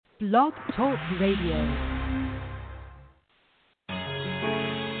Blog Talk Radio.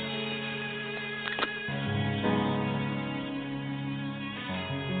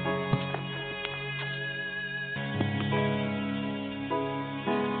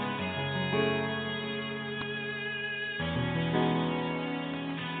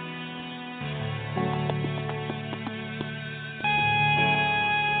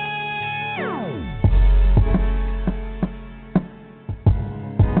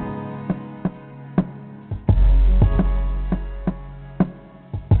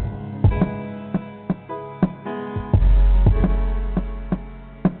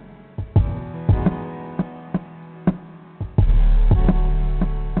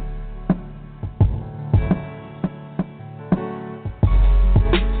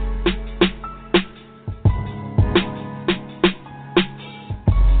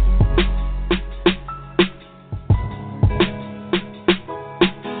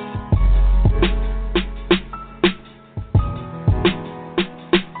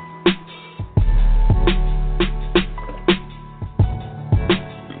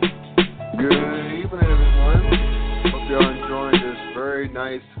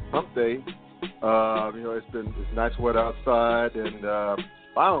 Nice weather outside, and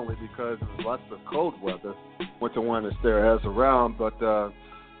finally, because there's lots of cold weather, winter wonders there as around. But at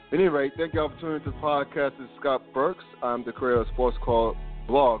any rate, thank you for tuning into the podcast. This is Scott Burks. I'm the creator of a sports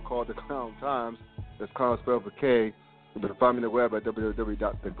blog called The Clown Times. That's Clown spelled with K. You can find me on the web at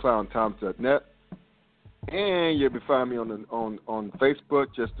www.theclowntimes.net. And you'll be finding me on Facebook.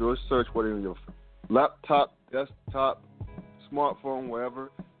 Just do a search, whether on your laptop, desktop, smartphone,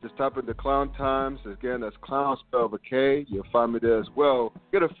 wherever. Just type in The Clown Times. Again, that's Clown spelled with K. You'll find me there as well.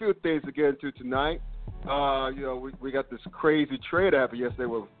 Got a few things to get into tonight. We got this crazy trade happen yesterday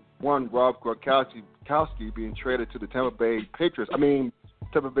with one Rob Gronkowski being traded to the Tampa Bay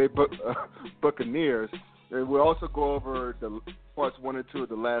Buccaneers. And we'll also go over the parts 1 and 2 of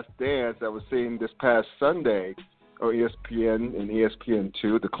The Last Dance that was seen this past Sunday on ESPN and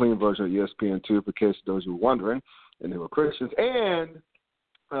ESPN2, the clean version of ESPN2, for case those who were wondering, and they were Christians. And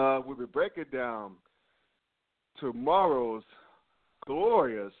we'll be breaking down tomorrow's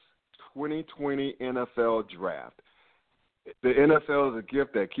glorious 2020 NFL draft. The NFL is a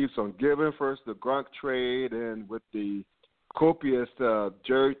gift that keeps on giving. First, the Gronk trade, and with the copious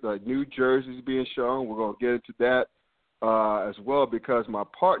new jerseys being shown, we're going to get into that as well, because my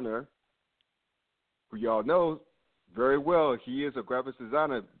partner, who y'all know very well, he is a graphics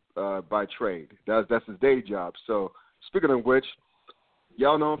designer by trade. That's his day job. So, speaking of which,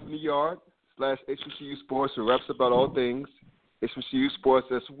 y'all know him from the Yard / HBCU Sports, who raps about all things HBCU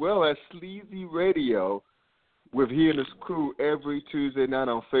Sports, as well as Sleazy Radio, with he and his crew every Tuesday night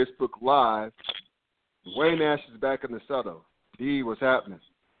on Facebook Live. Wayne Nash is back in the saddle. D, what's happening?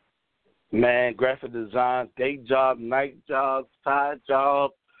 Man, graphic design, day job, night job, side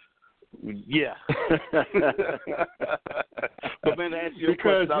job. Yeah. But man, to answer your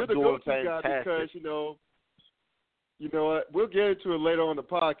question, I'm doing fantastic. Because, you know what? We'll get into it later on the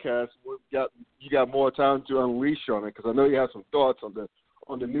podcast. You got more time to unleash on it, because I know you have some thoughts on the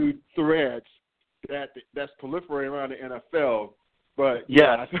new threads that's proliferating around the NFL. But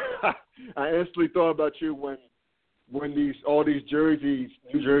yeah, I instantly thought about you when all these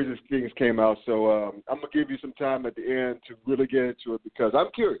New Jersey things came out. So I'm gonna give you some time at the end to really get into it, because I'm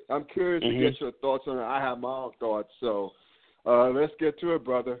curious. I'm curious to get your thoughts on it. I have my own thoughts. So let's get to it,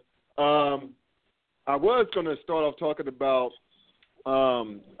 brother. I was going to start off talking about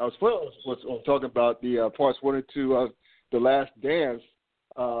talking about the parts 1 and 2 of The Last Dance,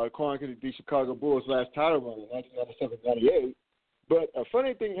 according to the Chicago Bulls' last title run in 1997-98. But a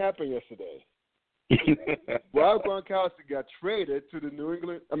funny thing happened yesterday. Rob Gronkowski got traded to the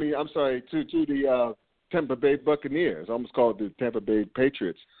to the Tampa Bay Buccaneers. I almost called it the Tampa Bay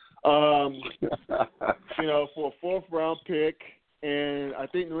Patriots. For a 4th-round pick. And I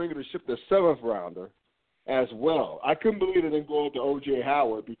think New England shipped a 7th rounder as well. I couldn't believe they didn't go to O.J.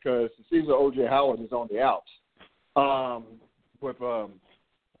 Howard, because it seems that O.J. Howard is on the outs with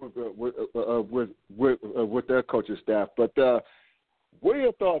their coaching staff. But what are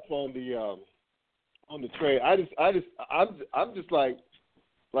your thoughts on the trade? I'm just like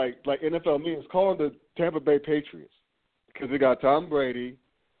NFL means calling the Tampa Bay Patriots, because they got Tom Brady,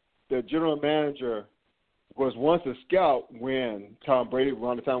 the general manager. Was once a scout around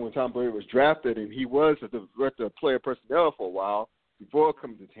the time when Tom Brady was drafted, and he was the director of player personnel for a while before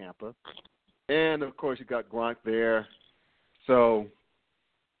coming to Tampa. And, of course, you got Gronk there. So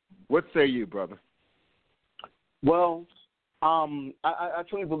what say you, brother? Well, I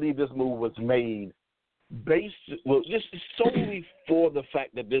truly believe this move was made just solely for the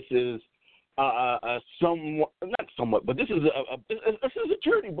fact that this is somewhat, not somewhat, but this is a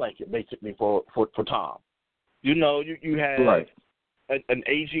security blanket basically for Tom. You know, you had an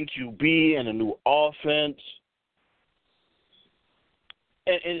aging QB and a new offense,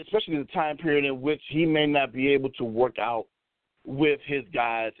 and especially the time period in which he may not be able to work out with his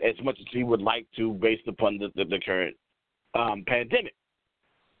guys as much as he would like to based upon the current pandemic.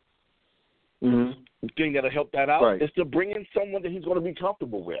 Mm-hmm. The thing that'll help that out is to bring in someone that he's going to be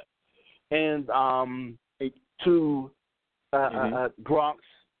comfortable with. And to Gronk's,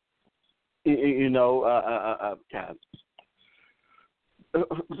 to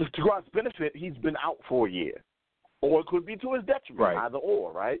Gronk's benefit, he's been out for a year. Or it could be to his detriment, either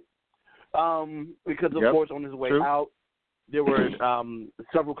or, right? Because, of course, on his way out, there were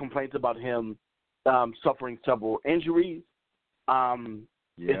several complaints about him suffering several injuries.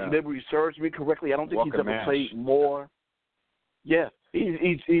 If memory serves me correctly, I don't think he's ever played more. Yeah,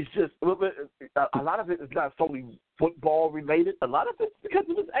 he's just a lot of it is not solely football related. A lot of it's because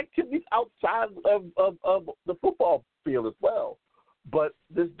of his activities outside of the football field as well. But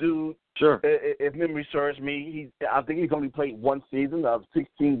this dude, if memory serves me, I think he's only played one season of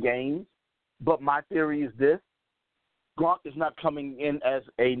 16 games. But my theory is this: Gronk is not coming in as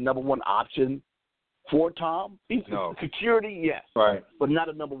a number one option for Tom. He's security, yes, but not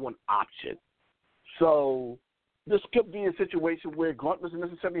a number one option. So this could be a situation where Gronk doesn't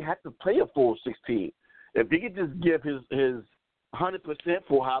necessarily have to play a full 16. If he could just give his 100%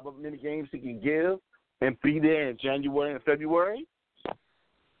 for however many games he can give and be there in January and February,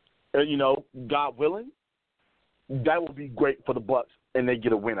 God willing, that would be great for the Bucs, and they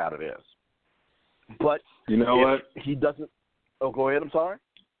get a win out of this. But you know what? He doesn't. Oh, go ahead. I'm sorry.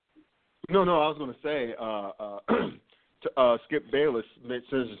 No. I was going to say, Skip Bayless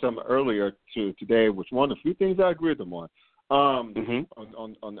mentioned something earlier today, which one of the few things I agree with him on. On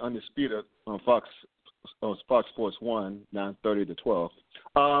Undisputed on Fox Sports 1, 9:30 to 12.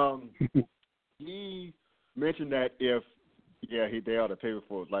 He mentioned that they ought to pay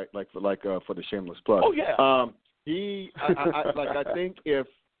for for the shameless plug. Oh yeah. I think if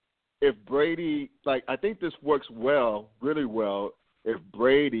Brady, I think this works really well, if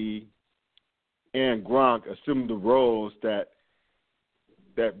Brady and Gronk assume the roles that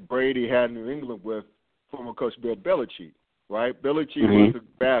Brady had in New England with former coach Bill Belichick, right? Belichick was the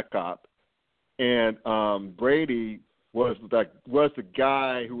bad cop, and Brady was the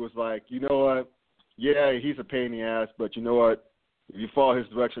guy who was like, you know what? Yeah, he's a pain in the ass, but you know what? If you follow his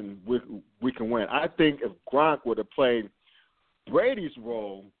direction, we can win. I think if Gronk would have played Brady's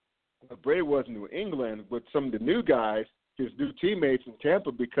role, if Brady was in New England with some of the new guys, his new teammates in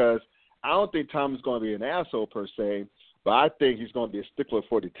Tampa, because I don't think Tom is going to be an asshole per se, but I think he's going to be a stickler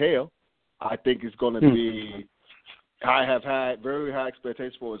for detail. I think he's going to be – I have had very high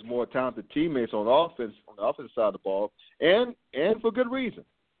expectations for his more talented teammates on the offensive side of the ball, and for good reason.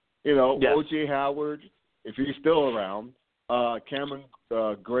 O.J. Howard, if he's still around, Cameron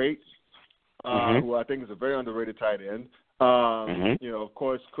Great, who I think is a very underrated tight end. Of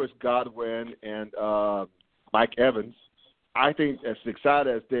course, Chris Godwin and Mike Evans. I think as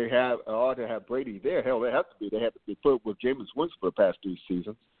excited as they are to have Brady there, hell, they have to be. They have to be put with Jameis Winston for the past 3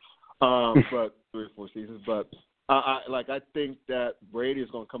 seasons, but 3 or 4 seasons. But I think that Brady is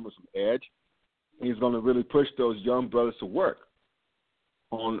going to come with some edge. He's going to really push those young brothers to work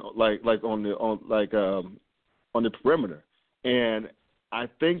on the perimeter. And I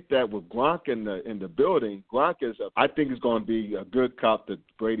think that with Gronk in the building, I think is going to be a good cop to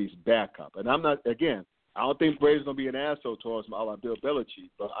Brady's bad cop. And I don't think Brady's going to be an asshole towards him, a la Bill Belichick,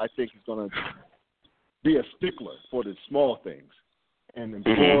 but I think he's going to be a stickler for the small things and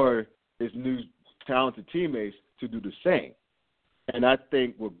implore his new talented teammates to do the same. And I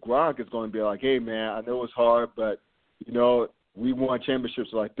think with Gronk, it's going to be like, hey, man, I know it's hard, but, we won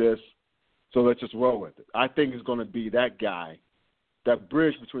championships like this, so let's just roll with it. I think it's going to be that guy, that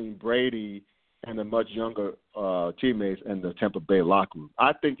bridge between Brady and the much younger teammates in the Tampa Bay locker room.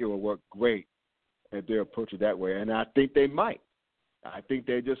 I think it will work great if they approach it that way, and I think they might. I think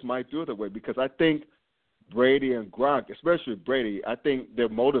they just might do it that way because I think Brady and Gronk, especially Brady, I think they're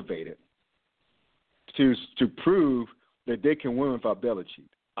motivated to prove that they can win without Belichick.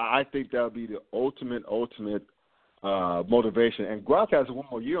 I think that would be the ultimate motivation. And Gronk has 1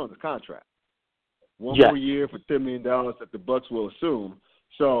 more year on the contract. One more year for $10 million that the Bucs will assume.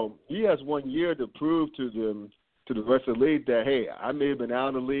 So he has 1 year to prove to the rest of the league that, hey, I may have been out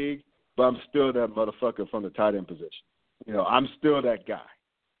of the league, but I'm still that motherfucker from the tight end position. I'm still that guy.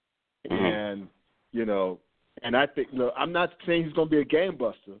 And, and I think, I'm not saying he's going to be a game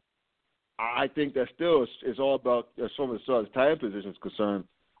buster. I think that still is all about, as far as the tight end position is concerned,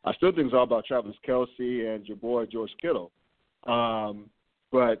 I still think it's all about Travis Kelce and your boy George Kittle.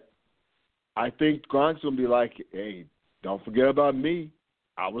 But I think Gronk's going to be like, hey, don't forget about me.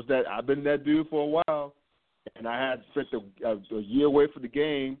 I've been that dude for a while, and I had spent a year away from the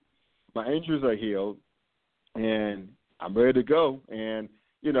game. My injuries are healed, and I'm ready to go. And,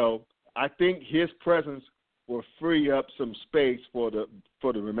 I think his presence will free up some space for the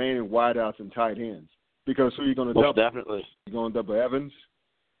remaining wideouts and tight ends. Because who are you going to double? Definitely. You're going to double Evans.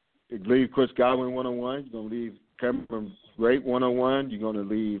 You leave Chris Godwin one-on-one. You're going to leave Cameron Brate one-on-one. You're going to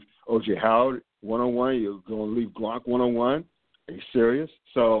leave O.J. Howard one-on-one. You're going to leave Gronk one-on-one. Are you serious?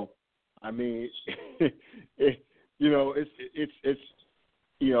 So, I mean, I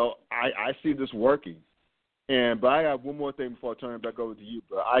see this working. But I have one more thing before I turn it back over to you.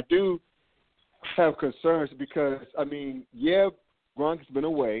 But I do have concerns because, Gronk has been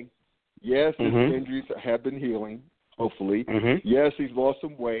away. Yes, his injuries have been healing, hopefully. Yes, he's lost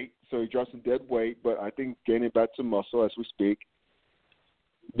some weight, so he dropped some dead weight, but I think gaining back some muscle as we speak.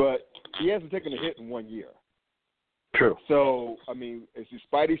 But he hasn't taken a hit in 1 year. True. So, is his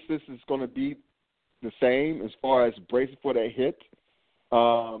spidey system going to be the same as far as bracing for that hit?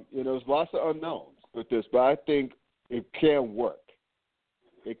 There's lots of unknowns with this, but I think it can work.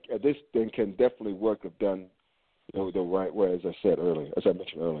 This thing can definitely work if done the right way, as I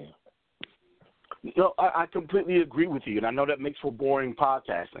mentioned earlier. I completely agree with you, and I know that makes for boring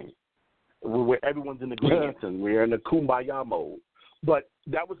podcasting, where everyone's in agreement and we're in the kumbaya mode. But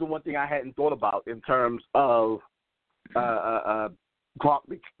that was the one thing I hadn't thought about in terms of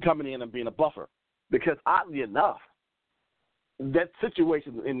Gronk coming in and being a buffer, because oddly enough, that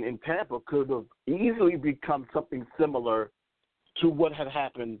situation in Tampa could have easily become something similar to what had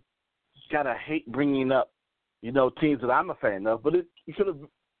happened. God, I hate bringing up, teams that I'm a fan of, but it could have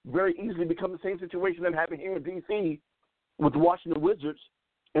very easily become the same situation that happened here in D.C. with the Washington Wizards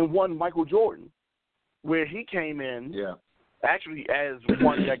and one Michael Jordan, where he came in actually as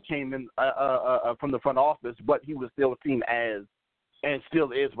one that came in from the front office, but he was still seen as, and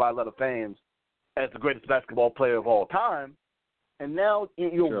still is by a lot of fans, as the greatest basketball player of all time. And now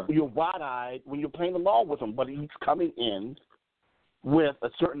you're wide-eyed when you're playing along with him, but he's coming in with a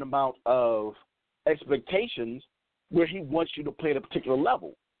certain amount of expectations where he wants you to play at a particular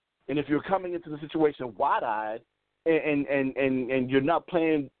level. And if you're coming into the situation wide-eyed and you're not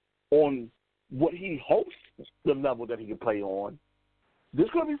playing on what he hopes the level that he can play on,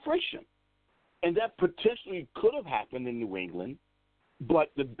 there's going to be friction. And that potentially could have happened in New England,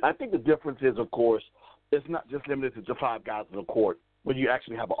 but I think the difference is, of course, it's not just limited to 5 guys on the court, when you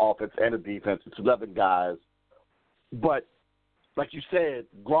actually have an offense and a defense. It's 11 guys. But like you said,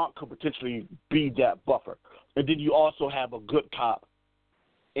 Gronk could potentially be that buffer. And then you also have a good cop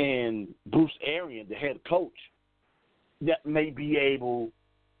in Bruce Arians, the head coach, that may be able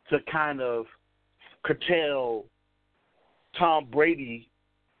to kind of curtail Tom Brady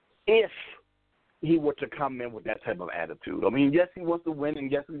if he were to come in with that type of attitude. Yes, he wants to win, and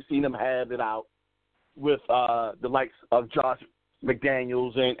yes, we've seen him have it out with the likes of Josh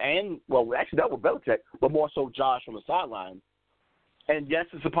McDaniels and actually that was Belichick, but more so Josh on the sideline. And yes,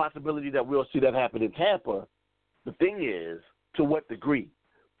 it's a possibility that we'll see that happen in Tampa. The thing is, to what degree,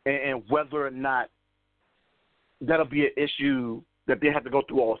 and whether or not that'll be an issue that they have to go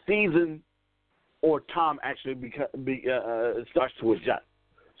through all season, or Tom actually starts to adjust.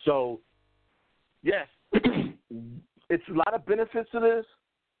 So, yes, it's a lot of benefits to this.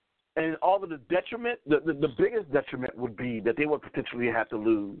 And all of the detriment, the biggest detriment would be that they would potentially have to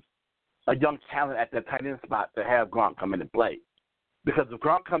lose a young talent at that tight end spot to have Gronk come in and play. Because if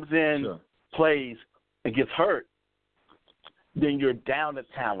Gronk comes in, plays, and gets hurt, then you're down the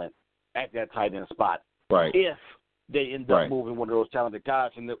talent at that tight end spot. Right. If they end up moving one of those talented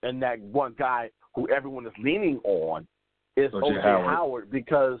guys, and that one guy who everyone is leaning on is O.J. Howard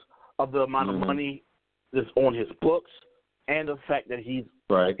because of the amount of money that's on his books and the fact that he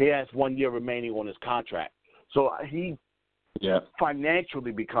has 1 year remaining on his contract. So he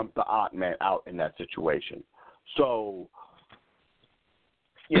financially becomes the odd man out in that situation. So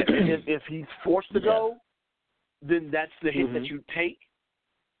if he's forced to go, then that's the hit that you take.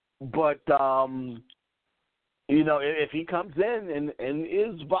 But, if he comes in and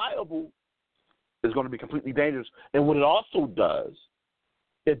is viable, it's going to be completely dangerous. And what it also does,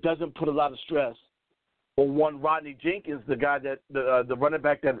 it doesn't put a lot of stress on one Rodney Jenkins, the guy that the running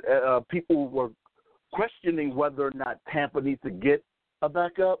back that people were questioning whether or not Tampa needs to get a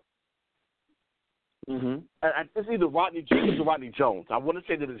backup. It's either Rodney Jenkins or Rodney Jones. I want to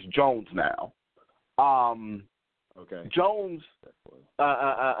say that it's Jones now. Jones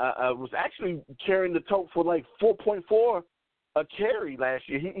was actually carrying the tote for like 4.4 a carry last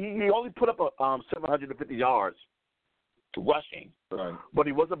year. He only put up 750 yards rushing, but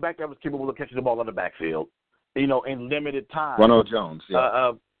he was a back that was capable of catching the ball in the backfield, in limited time. Ronald Jones, he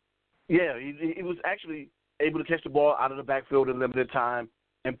was actually able to catch the ball out of the backfield in limited time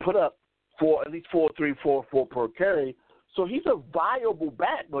and put up at least 4.4 per carry. So he's a viable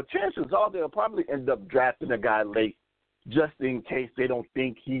back, but chances are they'll probably end up drafting a guy late just in case they don't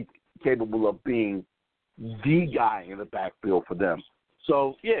think he's capable of being the guy in the backfield for them.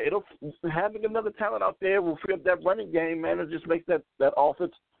 So, having another talent out there will free up that running game, man. It just makes that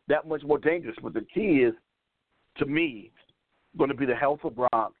offense that much more dangerous. But the key is, to me, going to be the health of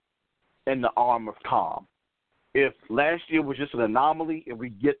Gronk and the arm of Tom. If last year was just an anomaly and we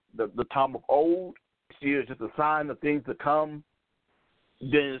get the Tom of old, this year is just a sign of things to come,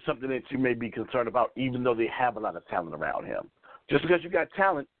 then it's something that you may be concerned about, even though they have a lot of talent around him. Just because you got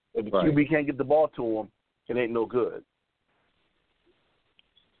talent, if the QB can't get the ball to him, it ain't no good.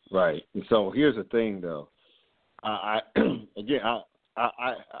 Right. And so here's the thing, though. I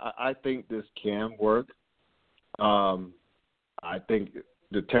think this can work. I think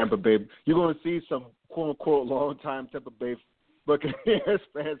the Tampa Bay, you're going to see some quote unquote long-time Tampa Bay Buccaneers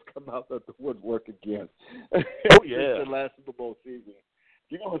fans come out of the woodwork again. Oh yeah, the last Super Bowl season.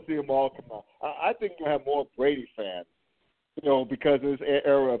 You're going to see them all come out. I think you'll have more Brady fans, because in this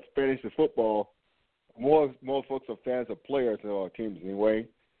era of fantasy football, more folks are fans of players than our teams anyway.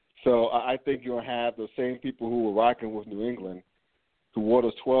 So I think you'll have the same people who were rocking with New England, who wore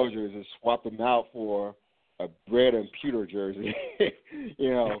those 12 jerseys, swap them out for a bread and pewter jersey,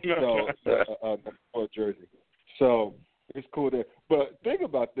 so jersey. So it's cool there. But think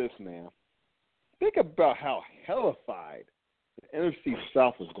about this, man. Think about how hellified the NFC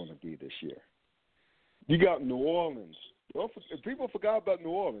South is going to be this year. You got New Orleans. People forgot about New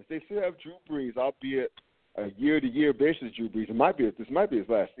Orleans. They still have Drew Brees, albeit a year-to-year basis. Drew Brees. This might be his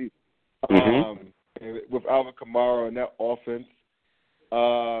last season. With Alvin Kamara and that offense,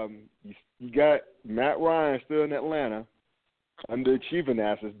 you got Matt Ryan still in Atlanta, underachieving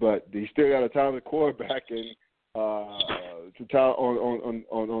asses, but he still got a talented quarterback and on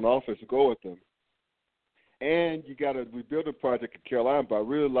offense to go with them. And you got a rebuilding project in Carolina, but I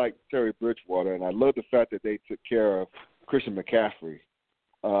really like Terry Bridgewater, and I love the fact that they took care of Christian McCaffrey.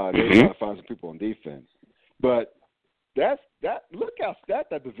 They got to find some people on defense. But look how stacked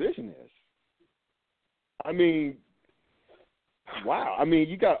that division is. I mean, wow. I mean,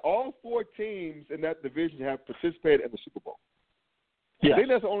 you got all four teams in that division have participated in the Super Bowl. Yes. I think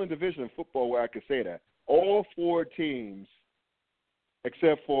that's the only division in football where I could say that. All four teams,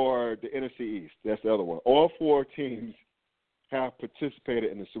 except for the NFC East, that's the other one. All four teams have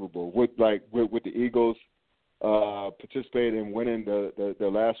participated in the Super Bowl. With the Eagles participated in winning the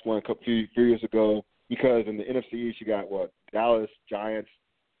last one a few years ago. Because in the NFC East, you got Dallas, Giants,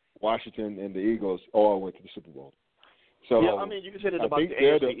 Washington, and the Eagles all went to the Super Bowl. So yeah, I mean, you can say that about the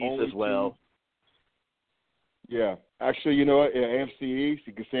AFC East as well. Yeah, actually, you know what? AFC East,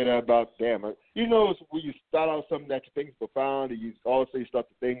 you can say that about them. When you start out something that you think is profound, and you also start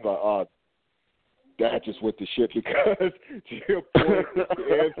to think like, that just went to shit. Because to your point, the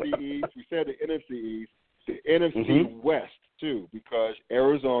AFC East, we said the NFC East, the NFC West too, because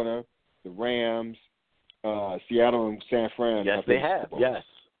Arizona, the Rams, Seattle and San Fran. Yes, they have. Yes.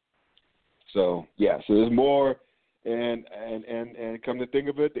 So there's more, and come to think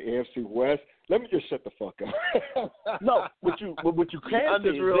of it, the AFC West. Let me just shut the fuck up. No, what you can't I'm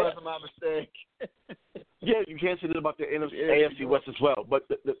just realizing my mistake. Yeah, you can't say that about the AFC West as well. But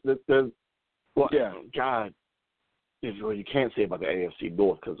God, you can't say about the AFC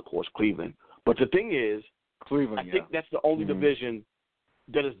North because of course Cleveland. But the thing is, I think that's the only division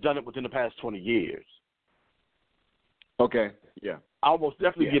that has done it within the past 20 years. Okay, yeah. I'll most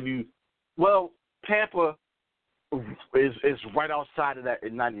definitely give you, Tampa is right outside of that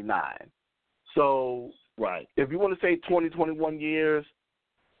in 99. So if you want to say 20, 21 years,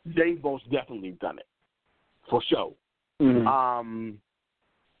 they've most definitely done it, for sure. And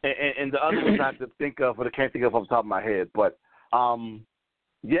the other ones I have to think of, but I can't think of off the top of my head. But,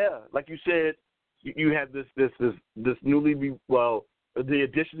 like you said, you have this newly, the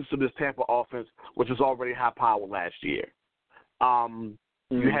additions to this Tampa offense, which was already high power last year.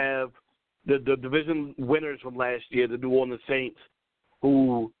 You have the division winners from last year, the New Orleans Saints,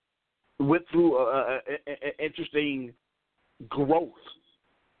 who went through interesting growth,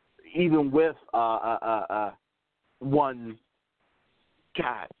 even with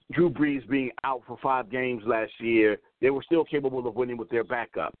Drew Brees being out for 5 games last year. They were still capable of winning with their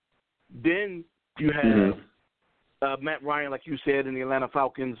backup. Then you have Matt Ryan, like you said, in the Atlanta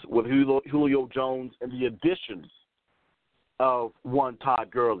Falcons with Julio Jones and the additions of one Todd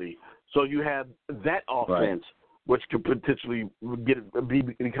Gurley. So you have that offense, which could potentially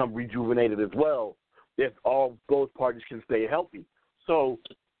become rejuvenated as well if all those parties can stay healthy. So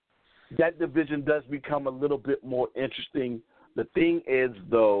that division does become a little bit more interesting. The thing is,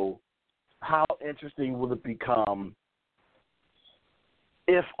 though, how interesting will it become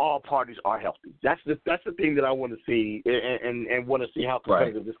if all parties are healthy? That's the thing that I want to see and want to see how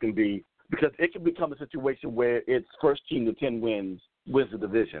competitive this can be, because it can become a situation where it's first team to 10 wins the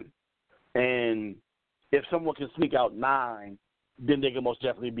division. And if someone can sneak out 9, then they can most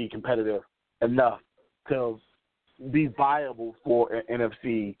definitely be competitive enough to be viable for an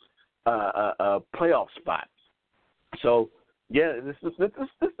NFC playoff spot. So, yeah, this is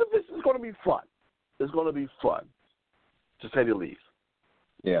going to be fun. It's going to be fun, to say the least.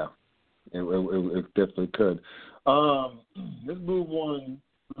 Yeah, it definitely could. Let's move on.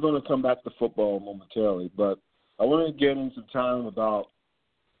 We're going to come back to football momentarily, but I want to get into time about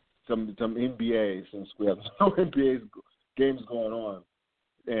some NBA, since we have no NBA games going on,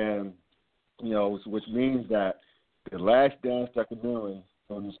 and which means that the Last Dance documentary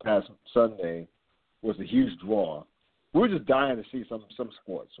on this past Sunday was a huge draw. We're just dying to see some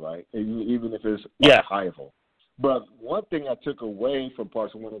sports, right? Even if it's archival. But one thing I took away from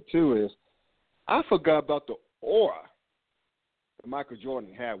parts 1 and 2 is I forgot about the aura that Michael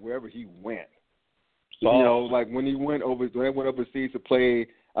Jordan had wherever he went. Like when he went overseas to play,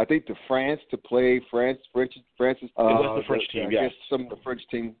 I think to France to play France. It was the French team, I guess some of the French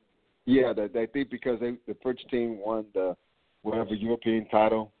team. Yeah, they think because the French team won the whatever European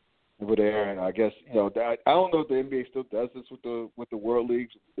title over there, and I guess I don't know if the NBA still does this with the World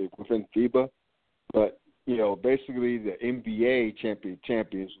Leagues within FIBA, but basically the NBA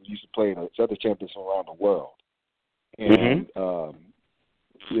champions used to play the other champions from around the world, and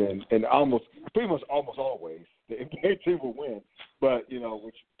and pretty much almost always the NBA team will win, but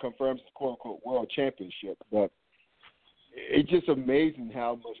which confirms the quote unquote world championship. But it's just amazing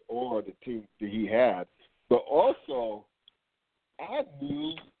how much aura the team that he had. But also, I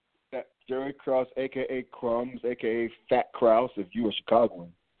knew that Jerry Krause, a.k.a. Crumbs, a.k.a. Fat Krause, if you were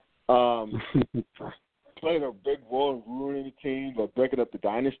Chicagoan, played a big role in ruining the team or breaking up the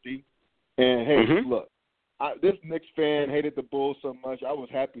dynasty. And, hey, look, this Knicks fan hated the Bulls so much, I was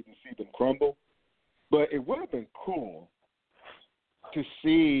happy to see them crumble. But it would have been cool to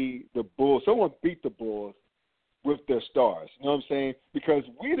see the Bulls, someone beat the Bulls with their stars. You know what I'm saying? Because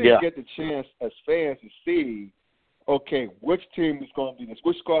we didn't get the chance as fans to see, okay, which team is going to be this,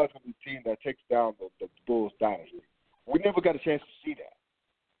 which squad is going to be the team that takes down the Bulls dynasty. We never got a chance to see that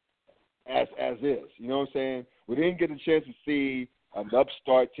as is. You know what I'm saying? We didn't get a chance to see an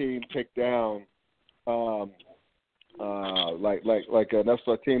upstart team take down like an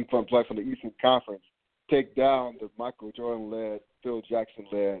upstart team from the Eastern Conference take down the Michael Jordan-led, Phil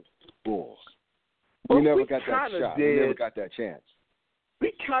Jackson-led Bulls. We never got that shot. We never got that chance.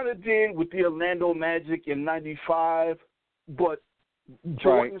 We kind of did with the Orlando Magic in '95, but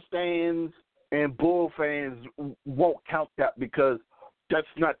Jordan fans and Bull fans won't count that because that's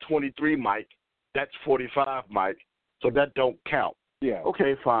not 23, Mike. That's 45, Mike. So that don't count. Yeah.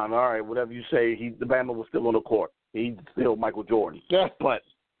 Okay, fine. All right, whatever you say. The Bama was still on the court. He's still Michael Jordan. Yeah. But,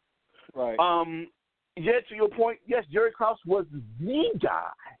 to your point, yes, Jerry Krause was the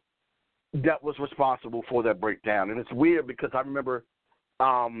guy that was responsible for that breakdown. And it's weird because I remember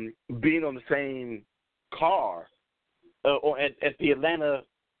being on the same car at the Atlanta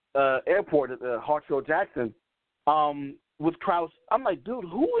airport at Hartsfield-Jackson with Krause. I'm like, dude,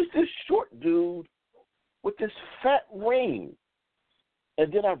 who is this short dude with this fat ring?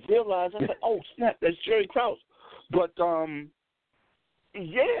 And then I realized, I'm like, oh, snap, that's Jerry Krause. But, now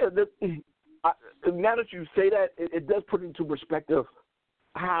that you say that, it does put into perspective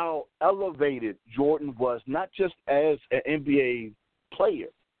how elevated Jordan was, not just as an NBA player,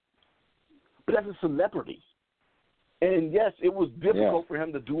 but as a celebrity. And, yes, it was difficult for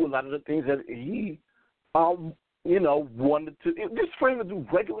him to do a lot of the things that he, wanted to. Just for him to do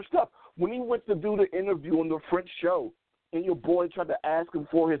regular stuff. When he went to do the interview on the French show, and your boy tried to ask him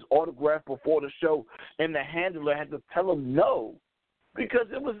for his autograph before the show, and the handler had to tell him no because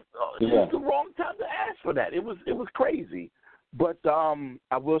it was the wrong time to ask for that. It was crazy. But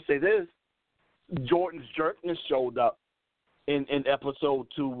I will say this: Jordan's jerkness showed up in episode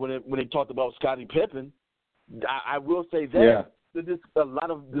 2 when they talked about Scottie Pippen. I will say that there's a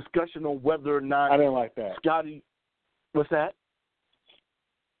lot of discussion on whether or not I didn't like that. Scottie, what's that?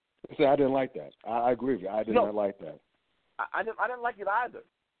 I didn't like that. I agree with you. I did not like that. I didn't like it either.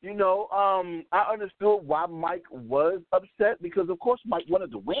 I understood why Mike was upset because, of course, Mike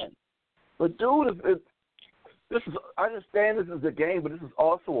wanted to win. But, dude, I understand this is a game, but this is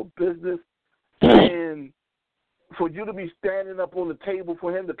also a business. And for you to be standing up on the table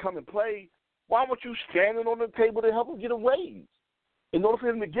for him to come and play, why weren't you standing on the table to help him get a raise? In order for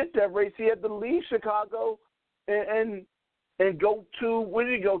him to get that raise, he had to leave Chicago and go to, where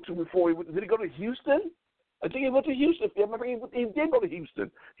did he go to before? Did he go to Houston? I think he went to Houston. I remember he did go to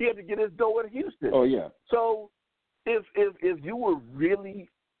Houston. He had to get his dough in Houston. Oh, yeah. So if you were really,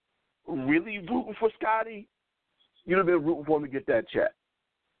 really rooting for Scotty, you'd have been rooting for him to get that check.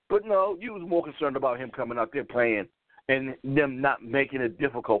 But no, you was more concerned about him coming out there playing and them not making it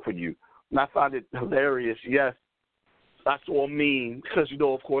difficult for you. And I found it hilarious. Yes, I saw a meme because,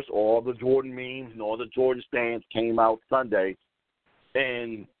 of course, all the Jordan memes and all the Jordan stands came out Sunday.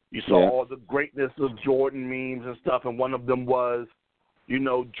 And you saw all the greatness of Jordan memes and stuff, and one of them was,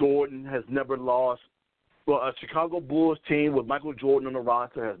 Jordan has never lost. Well, a Chicago Bulls team with Michael Jordan on the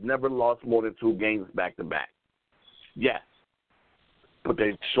roster has never lost more than 2 games back-to-back. Yes. But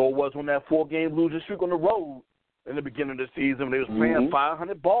they sure was on that 4-game losing streak on the road in the beginning of the season. They was playing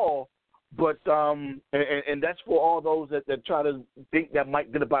 500 ball. But and that's for all those that try to think that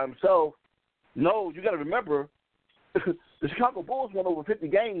Mike did it by himself. No, you got to remember, the Chicago Bulls won over 50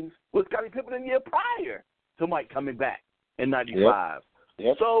 games with Scottie Pippen in the year prior to Mike coming back in 95.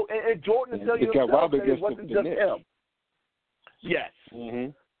 Yep. So, and Jordan to tell you himself that it wasn't just him. Yes.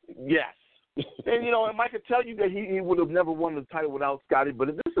 Mm-hmm. Yes. And, and Mike could tell you that he would have never won the title without Scottie, but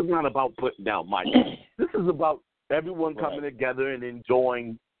this is not about putting down Mike. This is about everyone coming together and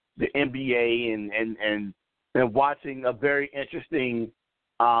enjoying the NBA and watching a very interesting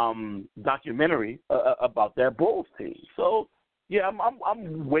documentary about that Bulls team. So, yeah,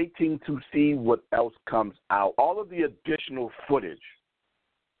 I'm waiting to see what else comes out. All of the additional footage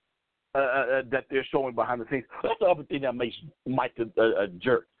that they're showing behind the scenes. That's the other thing that makes Mike a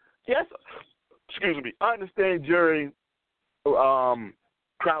jerk. Yes, excuse me. I understand Jerry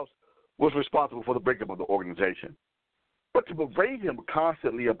Krause was responsible for the breakup of the organization. But to berate him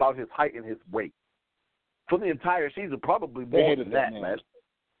constantly about his height and his weight for the entire season, probably more than that, man.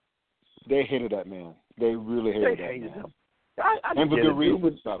 They hated that man. They really hated him. And for good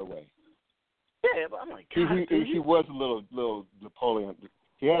reason, by the way. Yeah, but I'm like, God, he was a little Napoleon.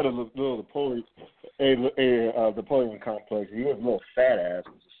 He had a little Napoleon complex. He was a little fat ass,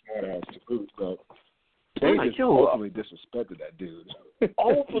 was a smart ass to boot, but they just openly disrespected that dude.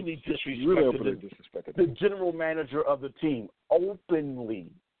 Openly disrespected the general manager of the team. Openly.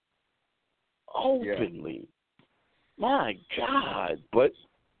 Yeah. My God. But,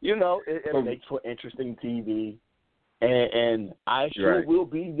 it makes for interesting TV. And I sure will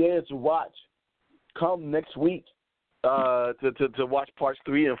be there to watch come next week to watch parts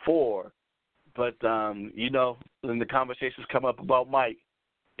 3 and 4. But, when the conversations come up about Mike,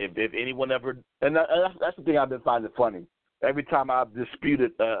 if anyone ever – and that's the thing I've been finding funny. Every time I've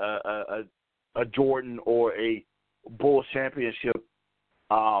disputed a Jordan or a Bulls championship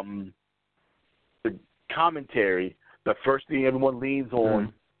the commentary, the first thing everyone leans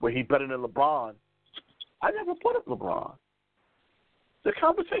on, where he's better than LeBron, I never put up LeBron. The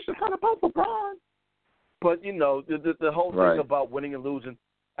conversation's not about LeBron. But, the whole thing about winning and losing,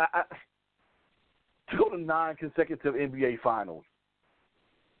 to go to 9 consecutive NBA finals,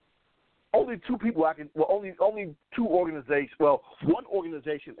 only 2 people only 2 organizations, one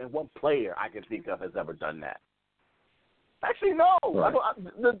organization and one player I can think of has ever done that. Actually, no. Right.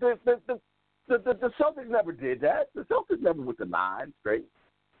 The Celtics never did that. The Celtics never went to 9 straight.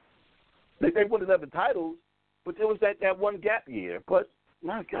 They won 11 titles, but there was that one gap year. But,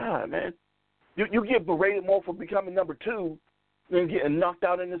 my God, man. You get berated more for becoming number 2 than getting knocked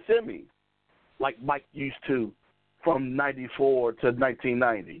out in the semis, like Mike used to from 94 to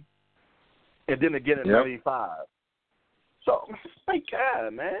 1990. And then again in 95. So, my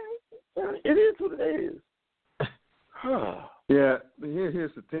God, man. It is what it is. Yeah,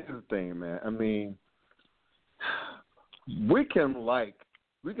 here's the thing, man. I mean, we can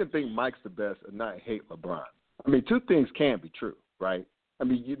think Mike's the best and not hate LeBron. I mean, 2 things can be true, right? I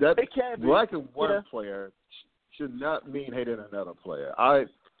mean, liking one player should not mean hating another player.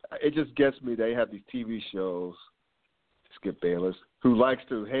 It just gets me. They have these TV shows, Skip Bayless, who likes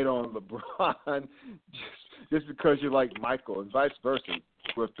to hate on LeBron just because you like Michael, and vice versa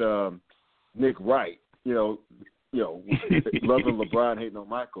with Nick Wright. Loving LeBron, hating on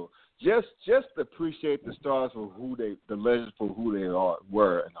Michael. Just appreciate the stars for the legends for who they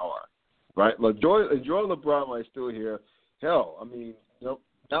were and are. Right? Enjoy LeBron while he's still here. Hell, I mean,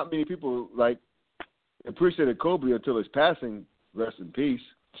 not many people appreciated Kobe until his passing. Rest in peace.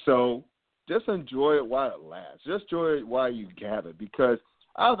 So just enjoy it while it lasts. Just enjoy it while you have it, because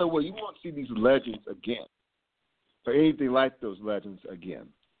either way, you won't see these legends again or anything like those legends again.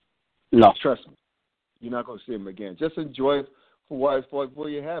 No. Trust me. You're not going to see them again. Just enjoy it for while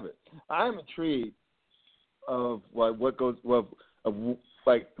you have it. I'm intrigued of what goes at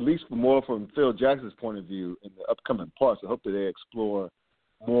least more from Phil Jackson's point of view in the upcoming parts. I hope that they explore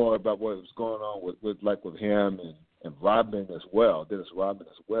more about what was going on with him and Rodman as well, Dennis Rodman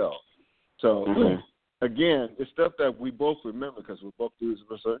as well. So again, it's stuff that we both remember because we're both dudes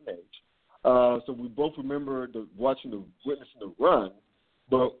of a certain age. So we both remember witnessing the run,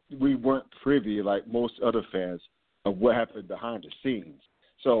 but we weren't privy, like most other fans, of what happened behind the scenes.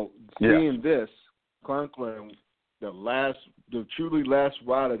 So seeing this chronicling the truly last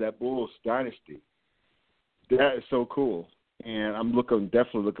ride of that Bulls dynasty, that is so cool. And I'm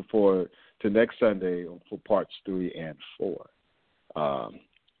definitely looking forward to next Sunday for parts 3 and 4.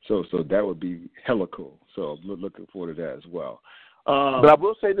 So that would be hella cool. So I'm looking forward to that as well. But I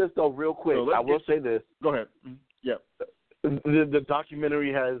will say this, though, real quick. Say this. Go ahead. Yeah. The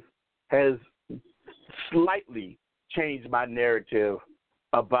documentary has slightly changed my narrative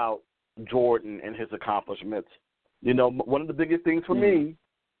about Jordan and his accomplishments. You know, one of the biggest things for me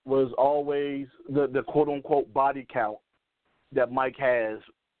was always the quote-unquote body count that Mike has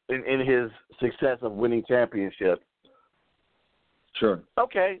in his success of winning championships. Sure.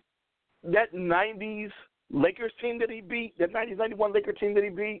 Okay. That 90s Lakers team that he beat, that 90s-91 Lakers team that he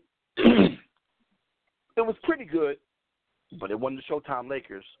beat, it was pretty good, but it wasn't the Showtime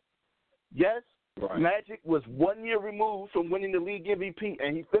Lakers. Yes, Magic was 1 year removed from winning the league MVP,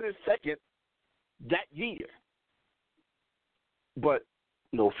 and he finished second that year. But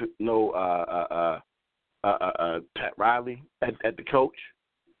no Pat Riley at the coach,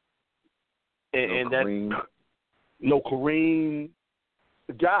 and Kareem. that no Kareem.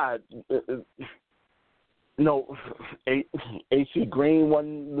 God, no AC Green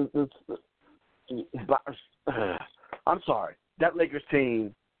won. I'm sorry, that Lakers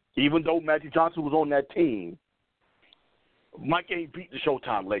team. Even though Magic Johnson was on that team, Mike ain't beat the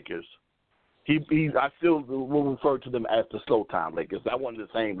Showtime Lakers. I still will refer to them as the Showtime Lakers. That wasn't the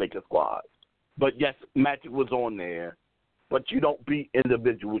same Lakers squad. But, yes, Magic was on there. But you don't beat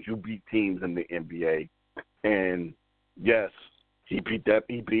individuals. You beat teams in the NBA. And, yes, he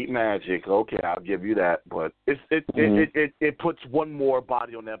beat Magic. Okay, I'll give you that. But it puts one more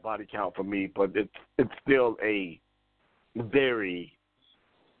body on that body count for me. But it's still a very,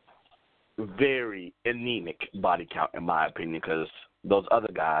 very anemic body count, in my opinion, because those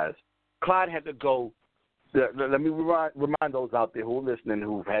other guys, Clyde had to go. Let me remind those out there who are listening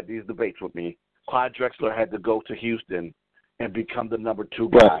who've had these debates with me. Clyde Drexler had to go to Houston and become the number 2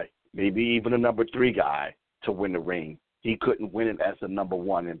 guy, maybe even the number 3 guy to win the ring. He couldn't win it as the number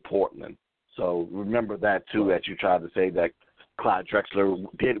 1 in Portland. So remember that, too, that you tried to say that Clyde Drexler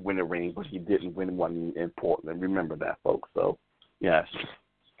did win a ring, but he didn't win one in Portland. Remember that, folks. So, yes.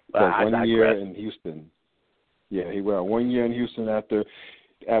 So 1 year in Houston. Yeah, he went 1 year in Houston after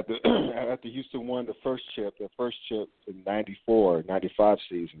Houston won the first chip in 95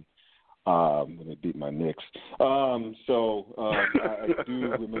 season, when they beat my Knicks. I do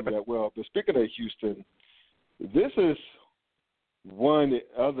remember that well. But speaking of Houston, this is one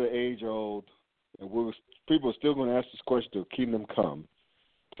other age-old, and people are still going to ask this question till Kingdom Come,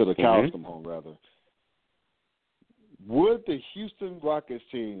 till the cows come home, rather. Would the Houston Rockets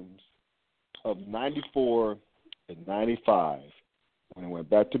teams of 94 and 95, when they went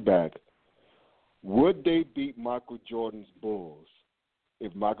back-to-back, would they beat Michael Jordan's Bulls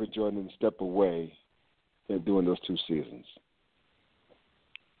if Michael Jordan didn't step away in doing those 2 seasons?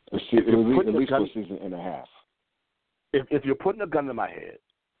 At least for a season and a half. If you're putting a gun to my head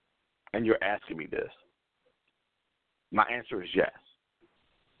and you're asking me this, my answer is yes.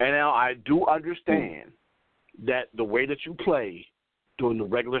 And now I do understand that the way that you play during the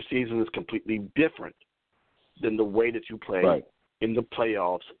regular season is completely different than the way that you play in the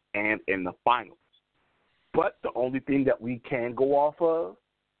playoffs and in the finals. But the only thing that we can go off of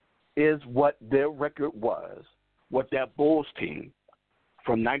is what their record was, what that Bulls team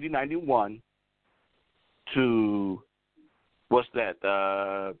from 1991 to, what's that,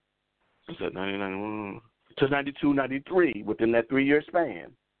 1991 to 92, 93, within that 3-year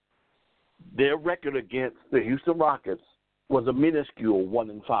span. Their record against the Houston Rockets was a minuscule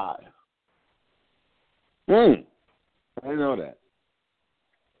 1-5. I didn't know that.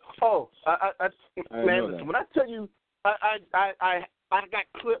 Oh, listen, when I tell you, I got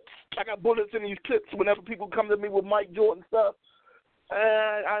clips, I got bullets in these clips whenever people come to me with Mike Jordan stuff.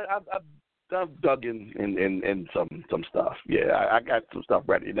 I've dug in some stuff. Yeah, I got some stuff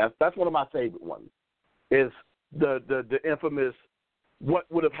ready. That's one of my favorite ones. Is the infamous what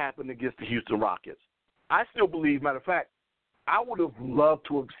would have happened against the Houston Rockets. I still believe, matter of fact, I would have loved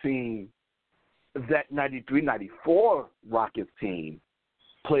to have seen that 93-94 Rockets team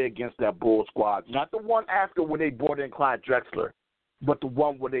play against that Bulls squad. Not the one after when they brought in Clyde Drexler, but the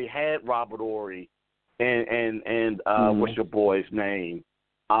one where they had Robert Horry and what's your boy's name?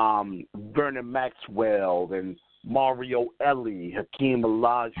 Vernon Maxwell and Mario Elie, Hakeem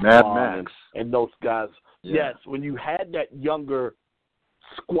Olajuwon, and those guys. Yeah. Yes, when you had that younger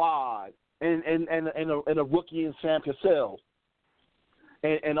squad and a rookie in Sam Cassell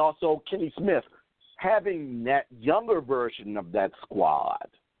and also Kenny Smith, having that younger version of that squad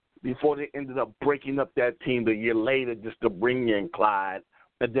before they ended up breaking up that team a year later just to bring in Clyde,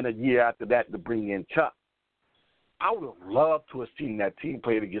 and then a year after that to bring in Chuck. I would have loved to have seen that team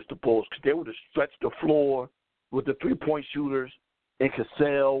play against the Bulls because they would have stretched the floor with the three-point shooters and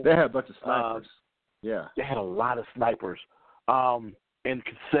Cassell. They had a bunch of snipers. Yeah. They had a lot of snipers. And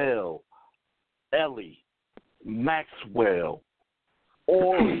Cassell, Elie, Maxwell,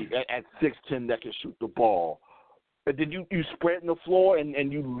 Horry at 6'10" that can shoot the ball. And then you spreading the floor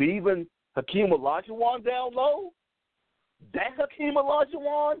and you leaving Hakeem Olajuwon down low? That Hakeem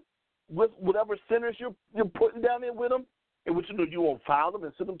Olajuwon with whatever centers you're putting down there with him, and which you won't foul them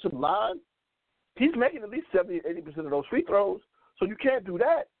and send them to the line, he's making at least 70-80% of those free throws. So you can't do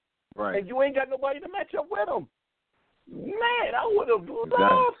that. Right. And you ain't got nobody to match up with him. Man, I would have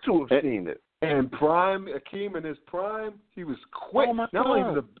loved to have seen it. And prime Hakeem in his prime, he was quick. Oh, not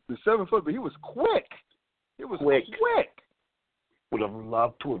only the 7 foot, but he was quick. He was quick. Would have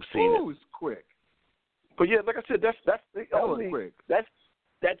loved to have seen it. He was quick. But yeah, like I said, that's the only quick. That's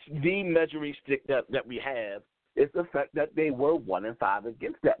the measuring stick that we have is the fact that they were 1-5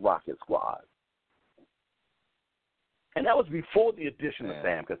 against that Rocket squad, and that was before the addition of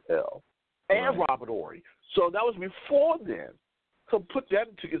Sam Cassell and Robert Horry. So that was before then. So put that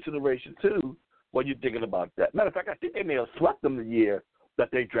into consideration too when you're thinking about that. Matter of fact, I think they may have swept them the year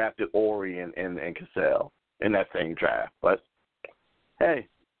that they drafted Horry and Cassell in that same draft. But hey.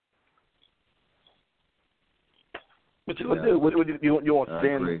 What you gonna do? What you want to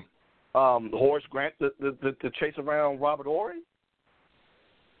send Horace Grant to chase around Robert Horry?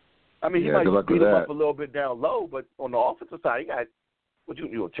 I mean, he might beat him up a little bit down low, but on the offensive side,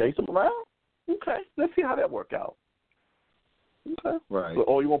 you gonna chase him around? Okay, let's see how that works out. Okay, right.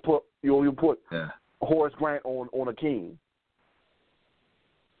 Or you gonna put Horace Grant on a king?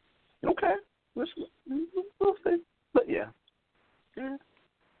 Okay, we'll see. But yeah.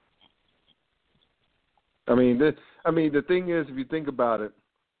 I mean, the thing is, if you think about it,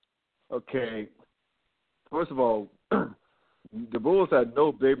 okay, first of all, the Bulls had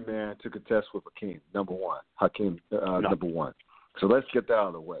no big man to contest with Hakeem, number one. Number one. So let's get that out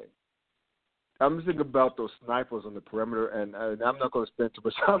of the way. I'm just thinking about those snipers on the perimeter, and I'm not going to spend too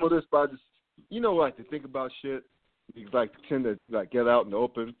much time on this, but I just, like to think about shit. You like tend to get out in the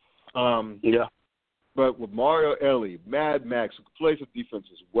open. Yeah. But with Mario Elie, Mad Max, who plays with defense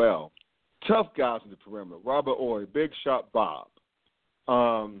as well, tough guys on the perimeter. Robert Horry, Big Shot Bob.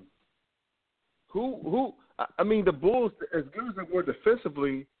 The Bulls, as good as they were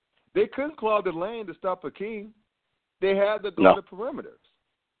defensively, they couldn't clog the lane to stop Hakeem. They had to guard the perimeters.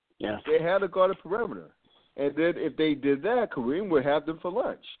 Yeah. They had to guard the perimeter. And then if they did that, Kareem would have them for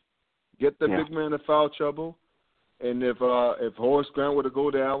lunch. Get the big man in foul trouble. And if Horace Grant were to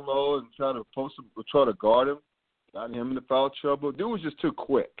go down low and try to post him, or try to guard him, got him in the foul trouble, dude was just too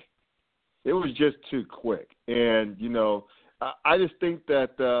quick. It was just too quick. And, I just think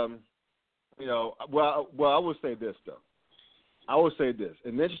that, I would say this, though. I would say this.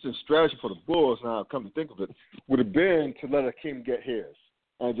 An interesting strategy for the Bulls, now come to think of it, would have been to let Hakeem get his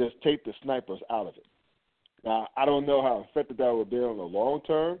and just take the snipers out of it. Now, I don't know how effective that would be on the long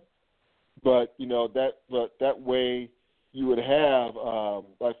term, but, that way you would have,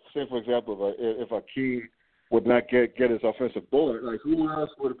 say, for example, if Hakeem would not get his offensive bullet, who else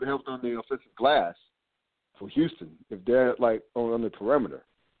would have helped on the offensive glass for Houston if they're on the perimeter?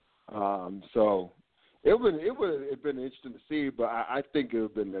 So it would have been interesting to see, but I think it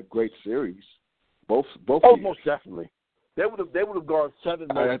would have been a great series. Both. Oh, most definitely. They would have gone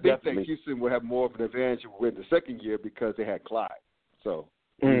 7. I think that Houston would have more of an advantage in the second year because they had Clyde. So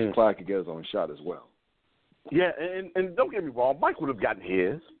Clyde could get his own shot as well. Yeah, and don't get me wrong, Mike would have gotten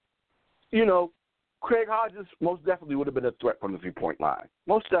his. Craig Hodges most definitely would have been a threat from the 3-point line.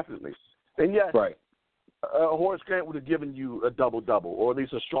 Most definitely. And yes, right. Horace Grant would have given you a double-double, or at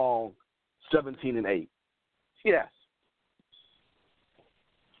least a strong 17 and 8. Yes.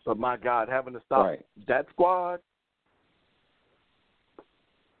 But my God, having to stop that squad.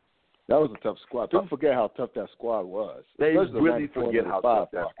 That was a tough squad. People forget how tough that squad was. They really forget how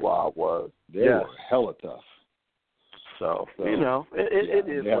tough that squad was. They were hella tough. So you know, it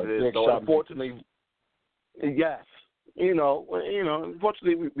is what it is. So unfortunately, yes,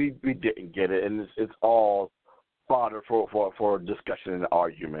 unfortunately we didn't get it, and it's all fodder for discussion and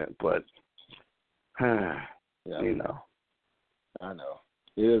argument. But you know, I know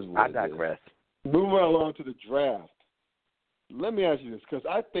it is. What I digress. Moving along to the draft. Let me ask you this, because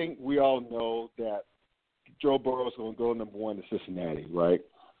I think we all know that Joe Burrow is going to go number 1 to Cincinnati, right?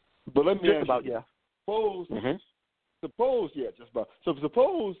 But let me ask you,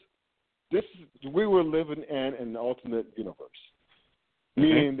 suppose we were living in an alternate universe,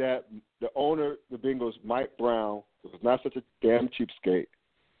 meaning that the owner, the Bengals, Mike Brown, was not such a damn cheapskate.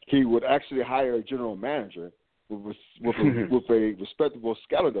 He would actually hire a general manager with a respectable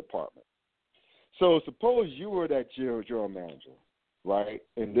scouting department. So suppose you were that general manager, right,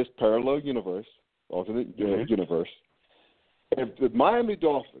 in this parallel universe, alternate universe. If the Miami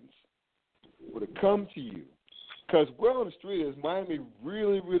Dolphins would have come to you, because word on the street is Miami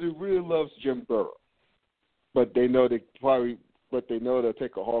really, really, really loves Jim Burrow, but they know they'll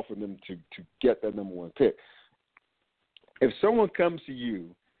take a haul for them to get that number 1 pick. If someone comes to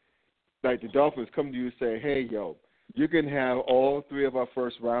you, like the Dolphins come to you and say, hey, yo, you can have all 3 of our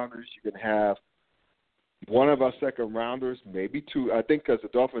first rounders, you can have 1 of our second rounders, maybe 2. I think because the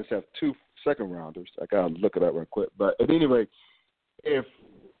Dolphins have 2 second rounders. I got to look it up real quick. But at any rate, if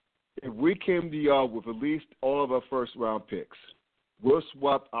we came to y'all with at least all of our first round picks, we'll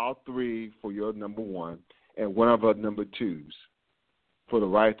swap our 3 for your number 1 and 1 of our number 2s for the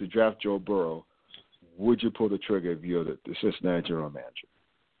right to draft Joe Burrow. Would you pull the trigger if you're the Cincinnati general manager?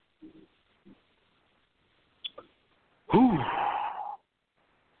 Whew.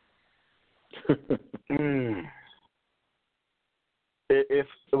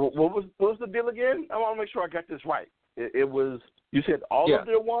 What was the deal again? I want to make sure I got this right. It was, you said all of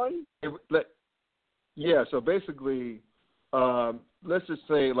their 1? So basically, let's just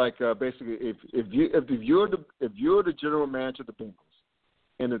say basically if you're the general manager of the Bengals,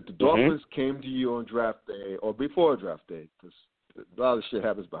 and if the Dolphins came to you on draft day or before draft day, because a lot of shit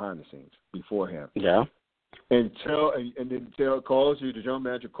happens behind the scenes beforehand. Yeah. And then calls you, the general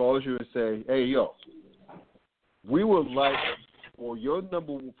manager calls you and say, hey, yo, we would like for your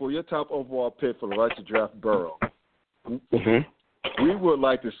top overall pick for the right to draft Burrow, we would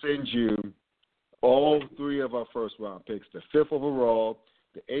like to send you all 3 of our first round picks, the 5th overall,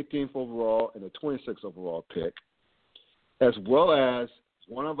 the 18th overall, and the 26th overall pick, as well as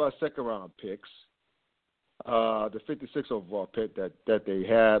 1 of our second round picks, the 56th overall pick that they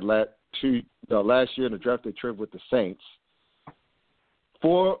had last year in the draft they traded with the Saints.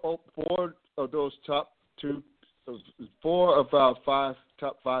 4 of those top 2, 4 of our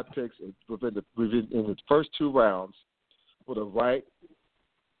top 5 picks within the first 2 rounds for the right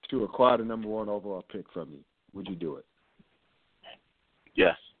to acquire the number 1 overall pick from you. Would you do it?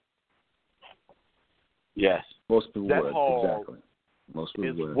 Yes. Yes. Most people that would. Haul exactly. Most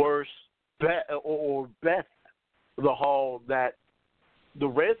people would. It's worse or best the haul that the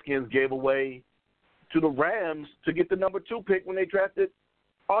Redskins gave away to the Rams to get the number 2 pick when they drafted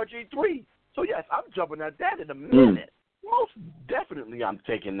RG3. So, yes, I'm jumping at that in a minute. Most definitely I'm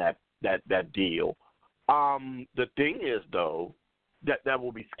taking that deal. The thing is, though, that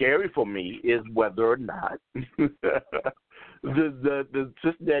will be scary for me is whether or not the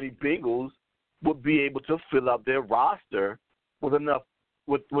Cincinnati Bengals would be able to fill up their roster with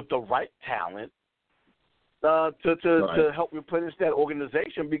the right talent to help replenish that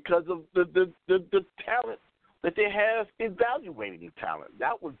organization because of the talent that they have evaluating talent.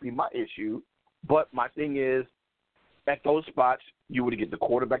 That would be my issue. But my thing is, at those spots, you would get the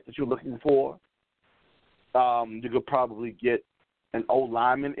quarterback that you're looking for. You could probably get an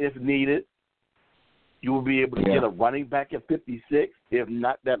O-lineman if needed. You will be able to get a running back at 56, if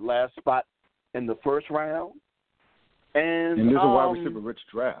not that last spot in the first round. And this is a wide receiver rich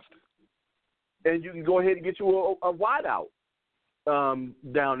draft. And you can go ahead and get you a wideout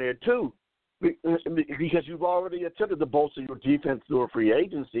down there too, because you've already attempted to bolster your defense through a free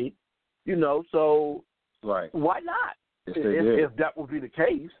agency. So why not? Yes, if that would be the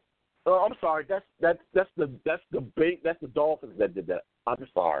case. I'm sorry, that's the Dolphins that did that. I'm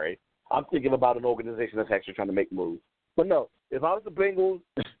sorry. I'm thinking about an organization that's actually trying to make moves. But no, if I was the Bengals,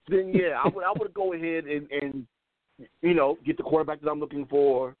 then I would go ahead and get the quarterback that I'm looking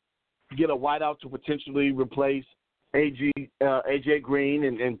for, get a wideout to potentially replace AJ Green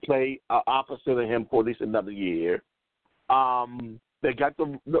and play opposite of him for at least another year. They got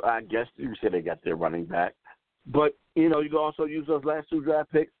I guess you said they got their running back. But, you know, you can also use those last 2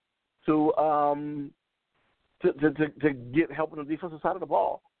 draft picks to get help on the defensive side of the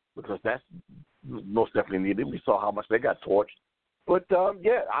ball, because that's most definitely needed. We saw how much they got torched. But,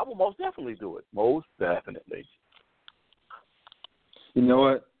 yeah, I will most definitely do it. Most definitely. You know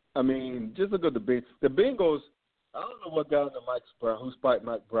what? I mean, just look at the Bengals. I don't know what got into who spiked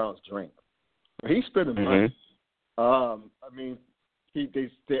Mike Brown's drink. He's spending money. I mean,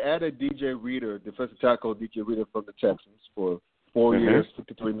 they added DJ Reader, defensive tackle DJ Reader from the Texans for 4 years,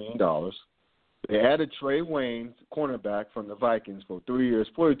 $53 million. They added Trey Wayne, cornerback from the Vikings, for 3 years,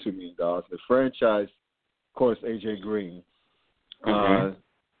 $42 million. The franchise, of course, AJ Green.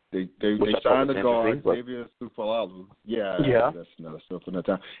 They signed the guard, Xavier Sufalalu. Yeah. That's another stuff for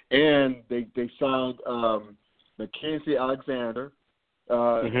another time. And they signed Mackenzie Alexander,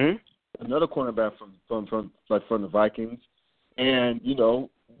 another cornerback from the Vikings. And, you know,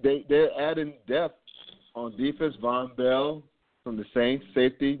 they're adding depth on defense. Von Bell from the Saints,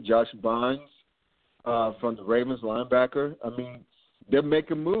 safety. Josh Bynes from the Ravens, linebacker. I mean, they're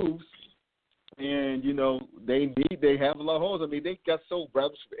making moves. And, you know, they have a lot of holes. I mean, they got so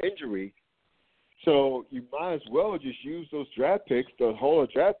ravaged with injury. So you might as well just use those draft picks, the whole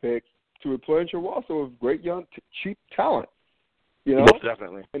draft picks, to replenish your roster with great young, cheap talent. You know? Most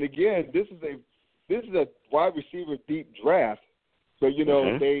definitely. And again, this is a wide receiver deep draft. But, you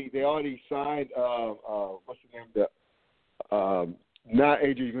know, they already signed, what's the name of not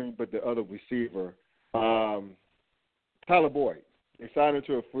AJ Green, but the other receiver, Tyler Boyd. They signed him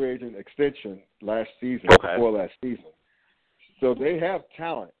to a free agent extension before last season. So they have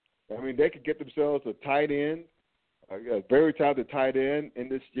talent. I mean, they could get themselves a tight end, a very talented tight end in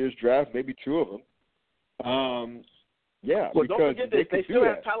this year's draft, maybe 2 of them. Well, because don't forget they still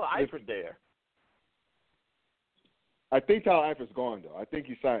have Tyler Eifert there. I think Tyler Eifert's gone, though. I think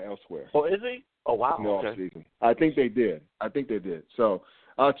he signed elsewhere. Oh, is he? Oh, wow. In the offseason. I think they did. So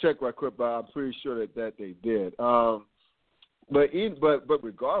I'll check right quick, but I'm pretty sure that they did. But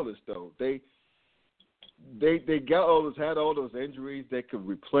regardless, though, they had all those injuries. They could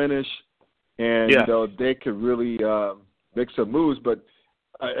replenish, and they could really make some moves. But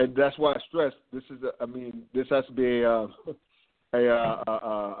and that's why I stress this has to be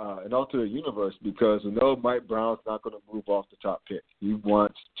an alternate universe, because we know Mike Brown's not going to move off the top pick. He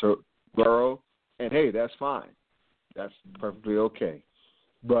wants to Burrow, and hey, that's fine. That's perfectly okay.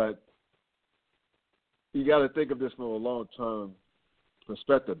 But you got to think of this from a long-term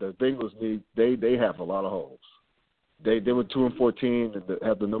perspective. The Bengals they have a lot of holes. They were 2-14 and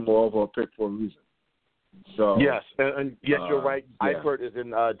have the number overall pick for a reason. So yes, and yes, you're right. Eifert is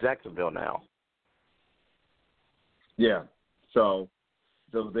in Jacksonville now. Yeah. So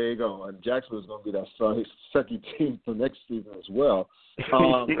there you go. And Jacksonville is going to be that second team for next season as well.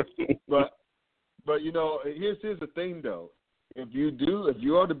 But you know, here's the thing though. If you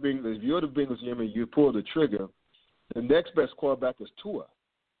are the Bengals, you pull the trigger, the next best quarterback is Tua.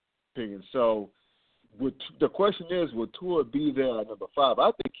 So the question is, will Tua be there at number 5?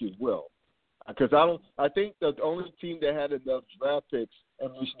 I think he will, because I think the only team that had enough draft picks and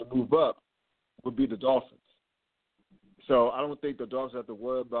ammunition to move up would be the Dolphins. So I don't think the Dolphins have to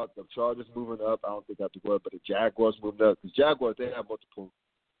worry about the Chargers moving up. I don't think they have to worry about the Jaguars moving up, because Jaguars, they have multiple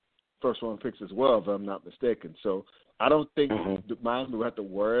first-round picks as well, if I'm not mistaken. So I don't think Miami will have to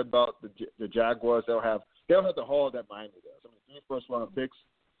worry about the Jaguars. They'll have to haul that Miami does. I mean, 3 first-round picks.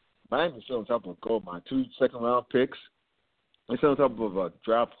 Miami's still on top of a gold mine. 2 second-round picks. They're still on top of a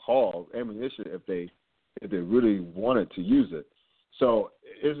draft haul ammunition if they really wanted to use it. So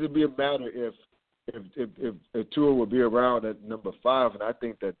it would be a matter if Tua will be around at number 5, and I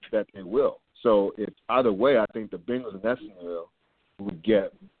think that they will. So either way, I think the Bengals in that scenario would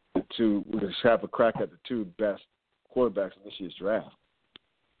get we just have a crack at the 2 best quarterbacks in this year's draft.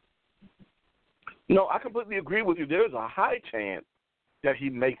 No, I completely agree with you. There's a high chance that he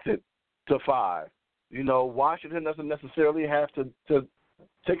makes it to 5. You know, Washington doesn't necessarily have to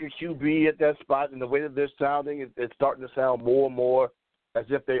take a QB at that spot, and the way that they're sounding, it's starting to sound more and more as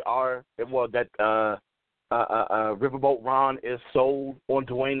if they are. Well, that Riverboat Ron is sold on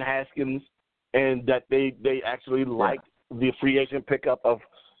Dwayne Haskins, and that they actually like the free agent pickup of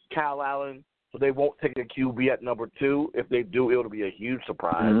Kyle Allen, so they won't take a QB at number 2. If they do, it'll be a huge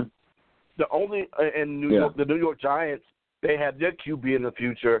surprise. Mm-hmm. The only in New York, the New York Giants, they have their QB in the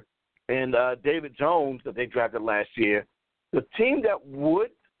future, and David Jones that they drafted last year. The team that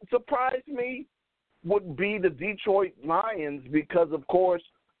would surprise me would be the Detroit Lions, because, of course,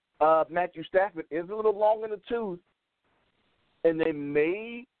 Matthew Stafford is a little long in the tooth, and they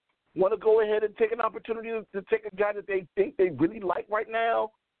may want to go ahead and take an opportunity to take a guy that they think they really like right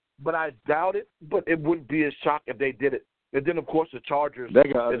now, but I doubt it. But it wouldn't be a shock if they did it. And then, of course, the Chargers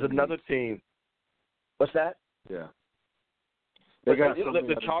is another team. What's that? Yeah. They got so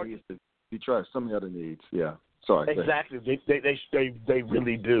many other needs. Detroit, so many other needs. Yeah. Sorry. Exactly. They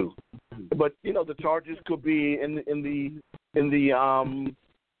really do. But the Chargers could be in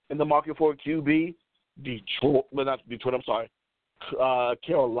the market for a QB.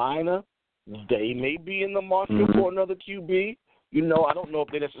 Carolina, they may be in the market for another QB. I don't know if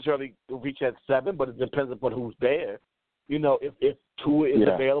they necessarily reach at 7, but it depends upon who's there. If Tua is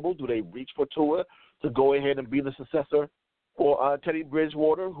available, do they reach for Tua to go ahead and be the successor for Teddy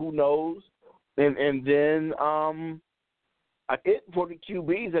Bridgewater? Who knows? And then I think for the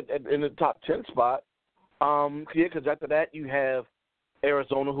QBs in the top 10 spot, because after that you have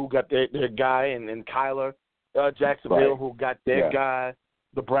Arizona, who got their guy, and Kyler, Jacksonville, who got their guy,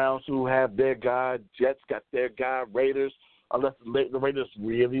 the Browns, who have their guy, Jets got their guy, Raiders, unless the Raiders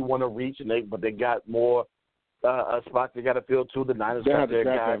really want to reach, but they got more spots they got to fill too. The Niners got their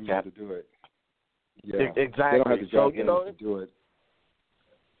guy. They have to do it. Yeah, exactly. They don't have to to do it.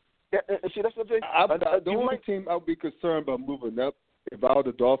 Yeah, see, that's the thing. The only team I would be concerned about moving up, if I were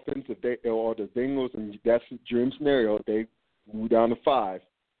the Dolphins, or the Bengals, and that's the dream scenario, they move down to 5.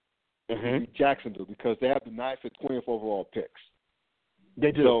 Jacksonville, because they have the 9th and 20th overall picks.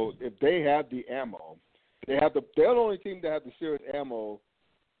 They do. So if they have the ammo, they're the only team that have the serious ammo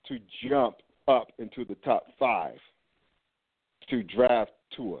to jump up into the top 5 to draft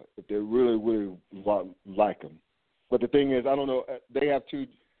Tua if they really, really like him. But the thing is, I don't know. They have 2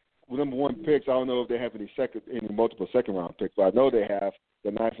 number 1 picks. I don't know if they have any multiple second-round picks, but I know they have the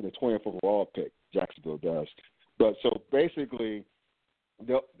 9th and the 20th overall pick. Jacksonville does. But so basically, I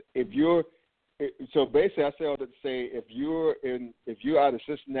say all that to say if you're out of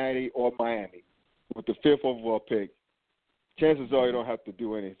Cincinnati or Miami with the 5th overall pick, chances are you don't have to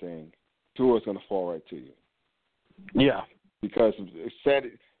do anything. Tua's going to fall right to you. Yeah. Because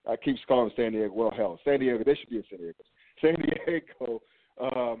I keep calling San Diego. Well, hell, San Diego. They should be in San Diego. San Diego.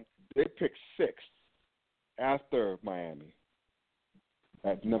 They picked 6th after Miami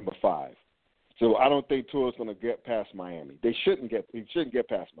at number 5. So I don't think Tua's going to get past Miami. He shouldn't get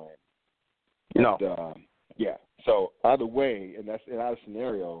past Miami. No. Yeah. So either way, and that's in our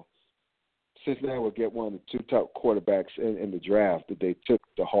scenario, Cincinnati will get one of the 2 top quarterbacks in the draft that they took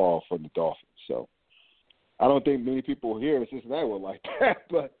the haul from the Dolphins. So I don't think many people here in Cincinnati will like that,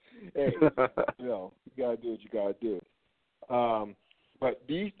 but hey, you gotta do what you gotta do. But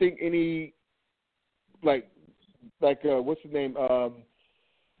do you think any like what's his name?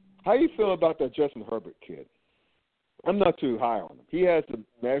 How do you feel about that Justin Herbert kid? I'm not too high on him. He has the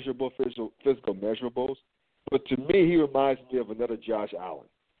measurable physical measurables, but to me, he reminds me of another Josh Allen.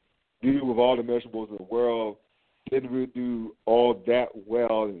 Dude with all the measurables in the world, didn't really do all that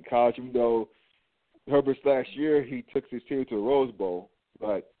well in college, even though Herbert's last year he took his team to a Rose Bowl,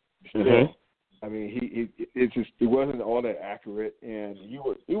 but still, I mean, it wasn't all that accurate, and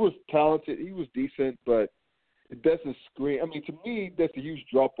he was talented, he was decent, but it doesn't scream. I mean, to me, that's a huge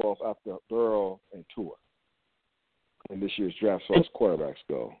drop off after Burrow and Tua in this year's draft, so as quarterbacks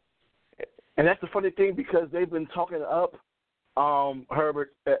go. And that's the funny thing, because they've been talking up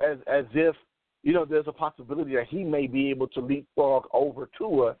Herbert as if there's a possibility that he may be able to leapfrog over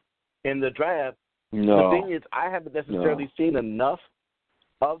Tua in the draft. No. The thing is, I haven't necessarily seen enough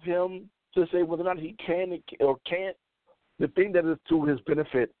of him to say whether or not he can or can't. The thing that is to his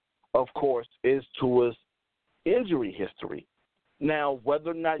benefit, of course, is Tua's injury history. Now,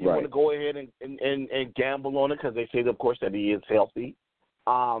 whether or not you want to go ahead and gamble on it, because they say, of course, that he is healthy.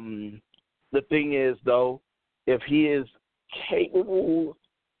 The thing is, though, if he is capable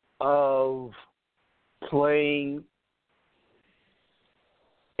of playing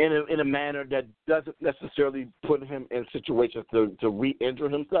in a manner that doesn't necessarily put him in situations to re-injure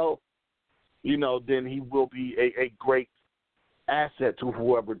himself, then he will be a great asset to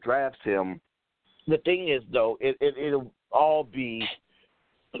whoever drafts him. The thing is, though, it'll all be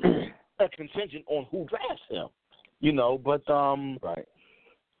a contingent on who drafts him, But right.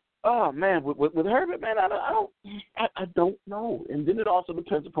 Oh man, with Herbert, man, I don't know. And then it also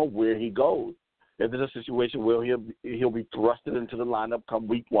depends upon where he goes. If there's a situation where he'll be thrusted into the lineup come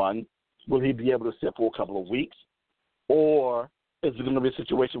week 1, will he be able to sit for a couple of weeks, or is it going to be a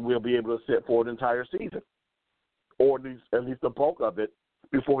situation where he'll be able to sit for an entire season, or at least the bulk of it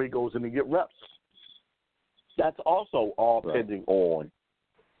before he goes in to get reps? That's also all pending on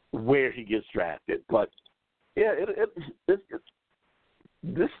where he gets drafted. But yeah,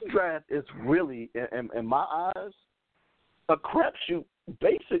 this draft is really, in my eyes, a crapshoot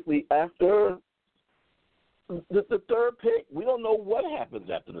basically after the third pick. We don't know what happens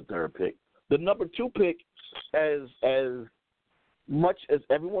after the third pick. The number 2 pick, as much as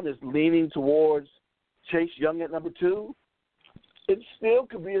everyone is leaning towards Chase Young at number 2, it still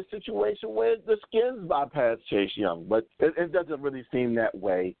could be a situation where the Skins bypass Chase Young, but it doesn't really seem that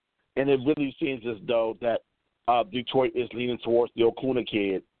way. And it really seems as though that Detroit is leaning towards the Okuna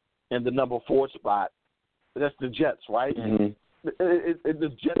kid in the number 4 spot. That's the Jets, right? Mm-hmm. The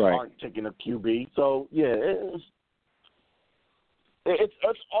Jets aren't taking a QB. So, yeah,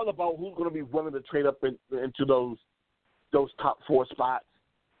 it's all about who's going to be willing to trade up into those top 4 spots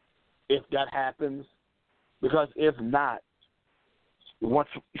if that happens. Because if not,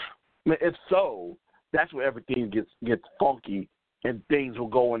 if so, that's where everything gets funky and things will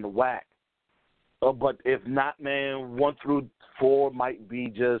go into whack. But if not, man, 1 through 4 might be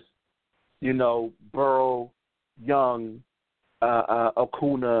just, Burrow, Young,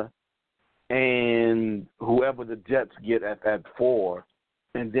 Okuna, and whoever the Jets get at 4.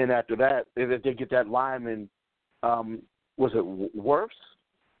 And then after that, if they get that lineman, was it Wirfs?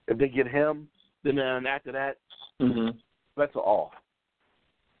 If they get him, then after that, that's off.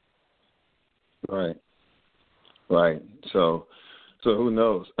 Right. So who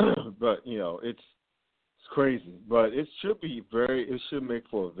knows? But it's crazy. But it should make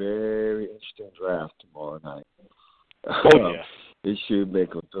for a very interesting draft tomorrow night. Oh yeah. It should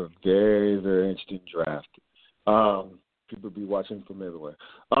make a very, very interesting draft. People be watching from everywhere.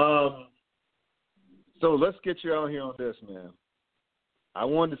 So let's get you out here on this, man. I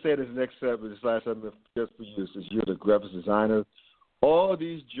wanted to say this last segment just for you, since you're the graphics designer. All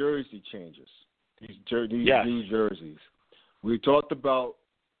these jersey changes, these new jerseys. We talked about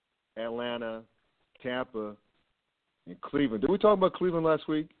Atlanta, Tampa, and Cleveland. Did we talk about Cleveland last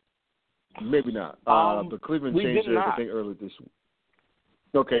week? Maybe not. But Cleveland changed theirs, I think, earlier this week.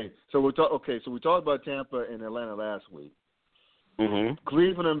 Okay, so we talked about Tampa and Atlanta last week. Mm-hmm.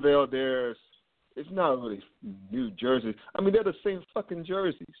 Cleveland unveiled theirs. It's not really new jerseys. I mean, they're the same fucking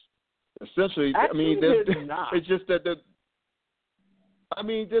jerseys. Essentially, Actually, they're not. It's just that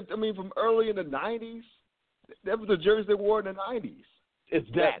from early in the 90s, that was the jerseys they wore in the 90s. It's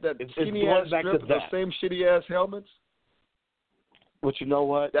that skinny ass strip, the same shitty ass helmets. But you know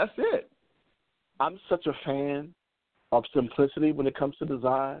what? That's it. I'm such a fan of simplicity when it comes to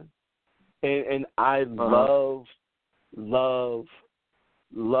design, and I love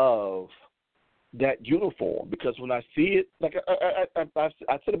that uniform, because when I see it, like I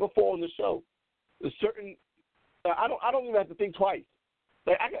said it before on the show, there's certain I don't even have to think twice.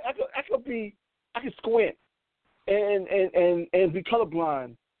 Like I could squint and be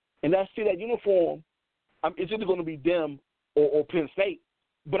colorblind, and I see that uniform. It's either going to be them or Penn State,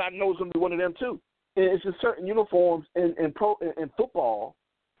 but I know it's going to be one of them too. And it's just certain uniforms in football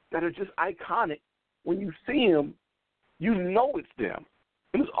that are just iconic. When you see them, you know it's them.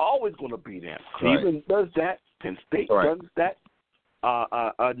 And it's always going to be them. Cleveland does that. Penn State does that.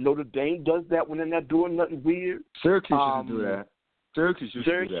 Notre Dame does that when they're not doing nothing weird. Syracuse used to do that. Syracuse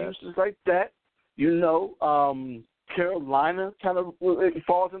is like that. Carolina kind of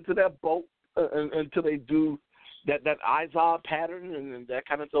falls into that boat until they do that Izod pattern, and that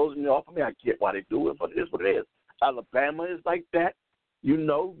kind of throws me off. I mean, I get why they do it, but it is what it is. Alabama is like that.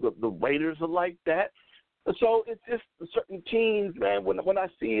 The Raiders are like that. So it's just certain teams, man. When I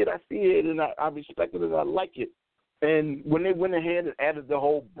see it, and I respect it and I like it. And when they went ahead and added the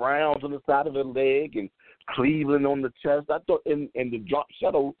whole Browns on the side of the leg and Cleveland on the chest, I thought, and the drop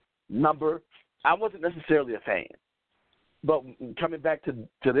shuttle number, I wasn't necessarily a fan. But coming back to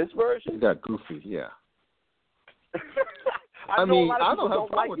this version, it got goofy, yeah. I don't have a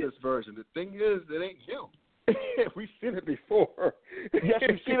problem with this version. The thing is, it ain't new. We've seen it before. Yes,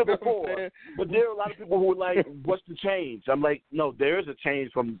 we've seen it before. But there are a lot of people who are like, what's the change? I'm like, no, there is a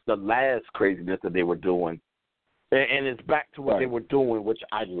change from the last craziness that they were doing. And it's back to what they were doing, which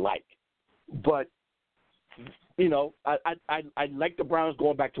I like. But, I like the Browns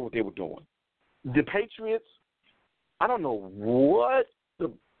going back to what they were doing. The Patriots, I don't know what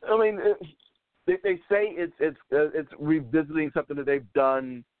they say it's revisiting something that they've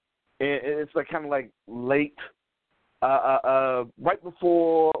done. And it's like kind of like late, right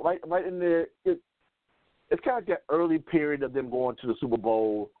before, right in the. It's kind of like that early period of them going to the Super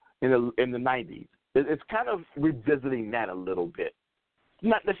Bowl in the 90s. It's kind of revisiting that a little bit. I'm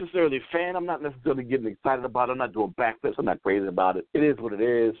not necessarily a fan. I'm not necessarily getting excited about it. I'm not doing backflips. I'm not crazy about it. It is what it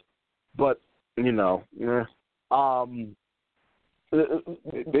is. But they just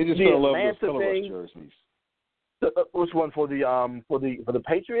don't love those colorless jerseys. Which one for the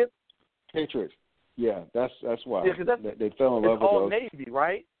Patriots? Patriots. Yeah, that's why. Yeah, they fell in love with all those. Navy,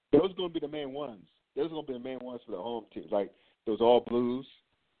 right? Those are going to be the main ones. Those are going to be the main ones for the home team. Like those all blues,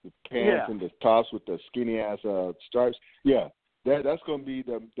 the pants and the tops with the skinny ass stripes. Yeah, that's going to be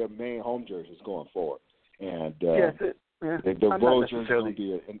the main home jerseys going forward. And the road jersey is going to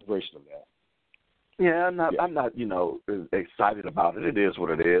be an integration of that. Yeah, I'm not, excited about it. It is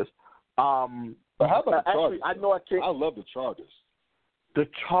what it is. But how about the Chargers? Actually, I love the Chargers. The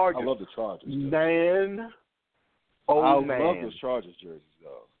Chargers. I love the Chargers. Man. I love those Chargers jerseys,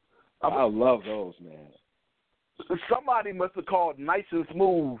 though. I love those, man. Somebody must have called Nice and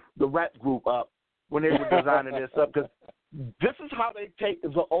Smooth, the rap group, up when they were designing this up, because this is how they take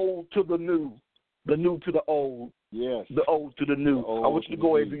the old to the new to the old, yes, the old to the new. I want you to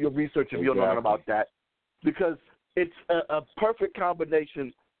go ahead and do your research if you don't know nothing about that, because it's a perfect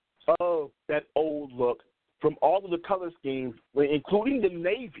combination of that old look from all of the color schemes, including the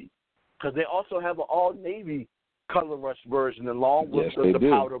navy, because they also have an all-navy color rush version along with the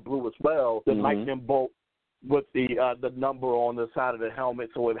powder blue as well, the lightning bolt with the number on the side of the helmet,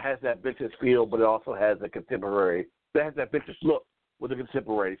 so it has that vintage feel, but it also has a contemporary. It has that vintage look with a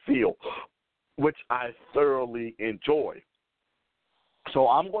contemporary feel, which I thoroughly enjoy. So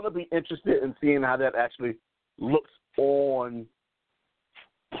I'm going to be interested in seeing how that actually looks on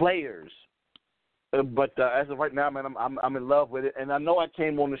players. But as of right now, man, I'm in love with it. And I know I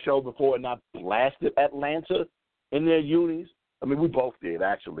came on the show before and I blasted Atlanta in their unis. I mean, we both did,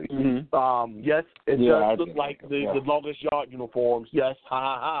 actually. Mm-hmm. Yes, it does look like the longest yard uniforms. Yes,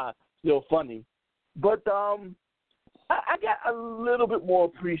 ha. Still funny. But I got a little bit more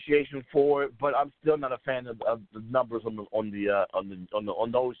appreciation for it, but I'm still not a fan of the numbers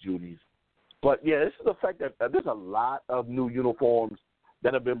on those unis. But yeah, this is the fact that there's a lot of new uniforms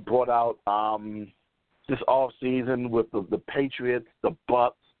that have been brought out this off season with the Patriots, the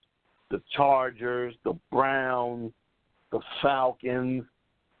Bucs, the Chargers, the Browns, the Falcons.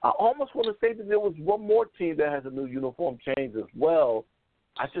 I almost want to say that there was one more team that has a new uniform change as well.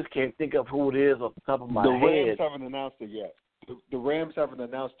 I just can't think of who it is off the top of my head. The Rams haven't announced it yet. The Rams haven't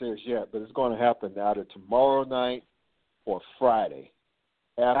announced theirs yet, but it's going to happen either tomorrow night or Friday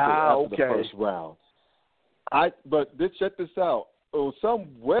after the first round. But check this out. On some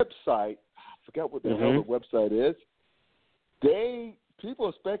website, I forgot what the hell the website is,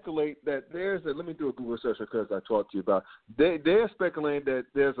 people speculate that let me do a Google search because I talked to you about it. They're speculating that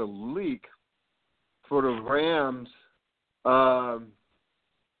there's a leak for the Rams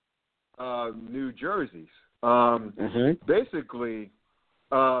new jerseys. Basically,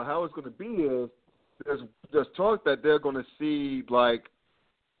 how it's going to be is there's talk that they're going to see like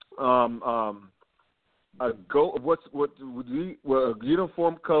a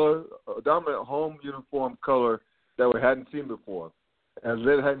uniform color, a dominant home uniform color that we hadn't seen before, and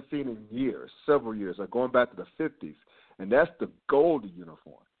they hadn't seen in years, several years, like going back to the 50s, and that's the gold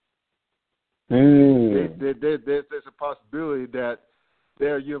uniform. There's a possibility that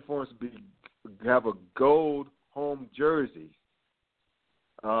their uniforms have a gold home jersey,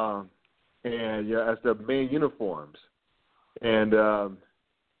 and as their main uniforms, and I'm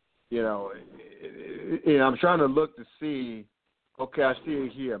trying to look to see. Okay, I see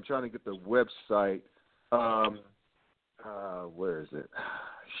it here. I'm trying to get the website. Where is it?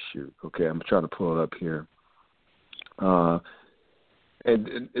 Shoot. Okay, I'm trying to pull it up here. And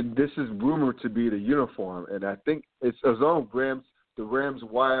this is rumored to be the uniform, and I think it's on the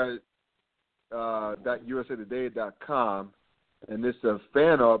RamsWire.usatoday.com, and it's a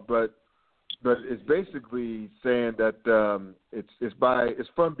fan art, but it's basically saying that it's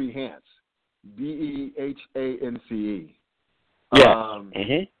from Behance, Behance. Yeah.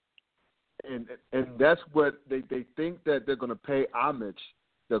 And that's what they think that they're going to pay homage.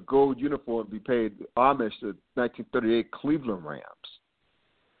 The gold uniform be paid homage to 1938 Cleveland Rams.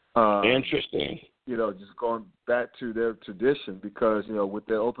 Interesting. Just going back to their tradition because when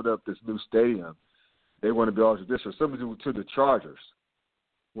they open up this new stadium, they want to be all traditional. Similar to the Chargers,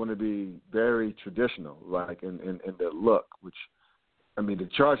 want to be very traditional, like in their look. Which, I mean, the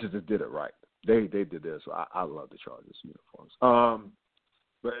Chargers just did it right. They did this. So I love the Chargers uniforms.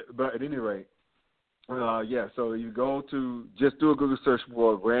 But at any rate, so you go to just do a Google search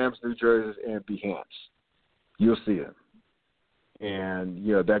for Rams, New Jerseys, and Behance. You'll see it. And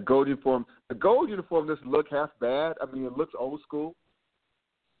that gold uniform. The gold uniform doesn't look half bad. I mean, it looks old school,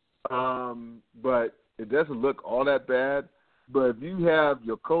 but it doesn't look all that bad. But if you have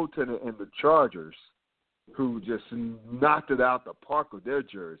your co-tenant in the Chargers, who just knocked it out the park with their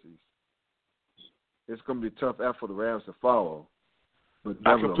jerseys, it's going to be a tough effort for the Rams to follow. But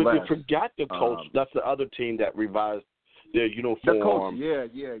I completely forgot the coach. That's the other team that revised their uniform. The coach, yeah.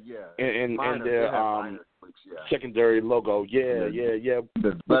 And their secondary logo. Yeah.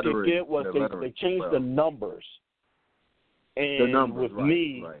 What they did was they changed the numbers. And the numbers, with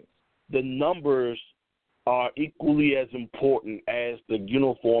me, the numbers are equally as important as the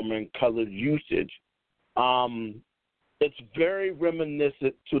uniform and color usage. It's very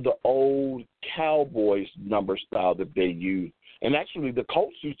reminiscent to the old Cowboys number style that they use. And actually, the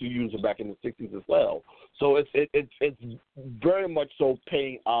Colts used to use it back in the 60s as well. So it's very much so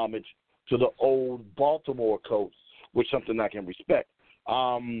paying homage to the old Baltimore Colts, which is something I can respect.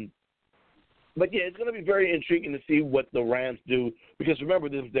 But, yeah, it's going to be very intriguing to see what the Rams do because, remember,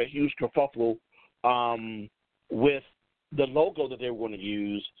 there's that huge kerfuffle with the logo that they were going to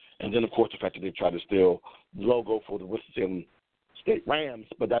use, and then, of course, the fact that they tried to steal the logo for the Winston State Rams,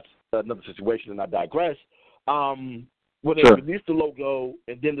 but that's another situation, and I digress. Where they released the logo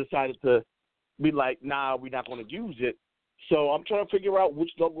and then decided to be like, nah, we're not going to use it. So I'm trying to figure out which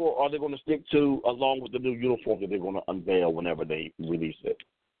logo are they going to stick to along with the new uniform that they're going to unveil whenever they release it.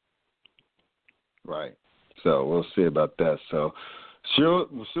 Right. So we'll see about that. So sure,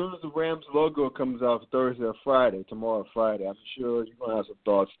 as soon as the Rams logo comes out Thursday or Friday, tomorrow or Friday, I'm sure you're going to have some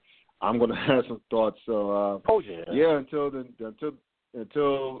thoughts. I'm going to have some thoughts. So,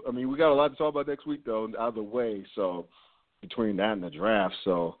 until I mean, we got a lot to talk about next week, though, either way. So between that and the draft,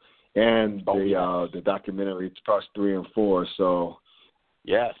 the documentary parts 3 and 4. So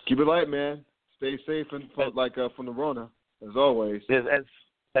yes, keep it light, man. Stay safe and from the Rona as always.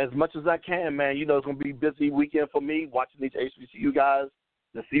 As much as I can, man. You know, it's gonna be a busy weekend for me watching these HBCU guys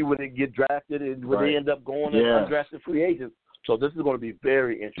to see where they get drafted and where they end up going as undrafted free agents. So this is going to be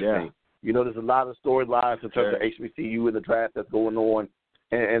very interesting. Yeah. You know, there's a lot of storylines in terms of HBCU in the draft that's going on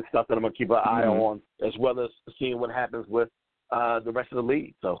and stuff that I'm going to keep an eye on, as well as seeing what happens with the rest of the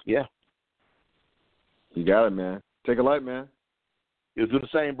league. So, yeah. You got it, man. Take it light, man. You do the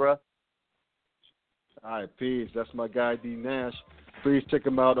same, bro. All right, peace. That's my guy, D. Nash. Please check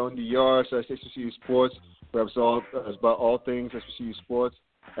him out on the Yards at HBCU Sports. It's about all things HBCU Sports,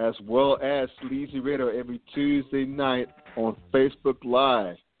 as well as Sleazy Radio every Tuesday night on Facebook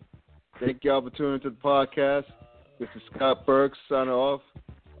Live. Thank y'all for tuning into the podcast. This is Scott Burks signing off.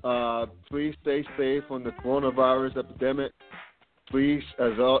 Please stay safe on the coronavirus epidemic. Please,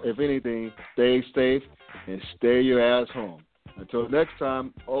 if anything, stay safe and stay your ass home. Until next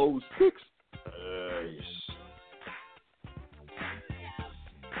time, 06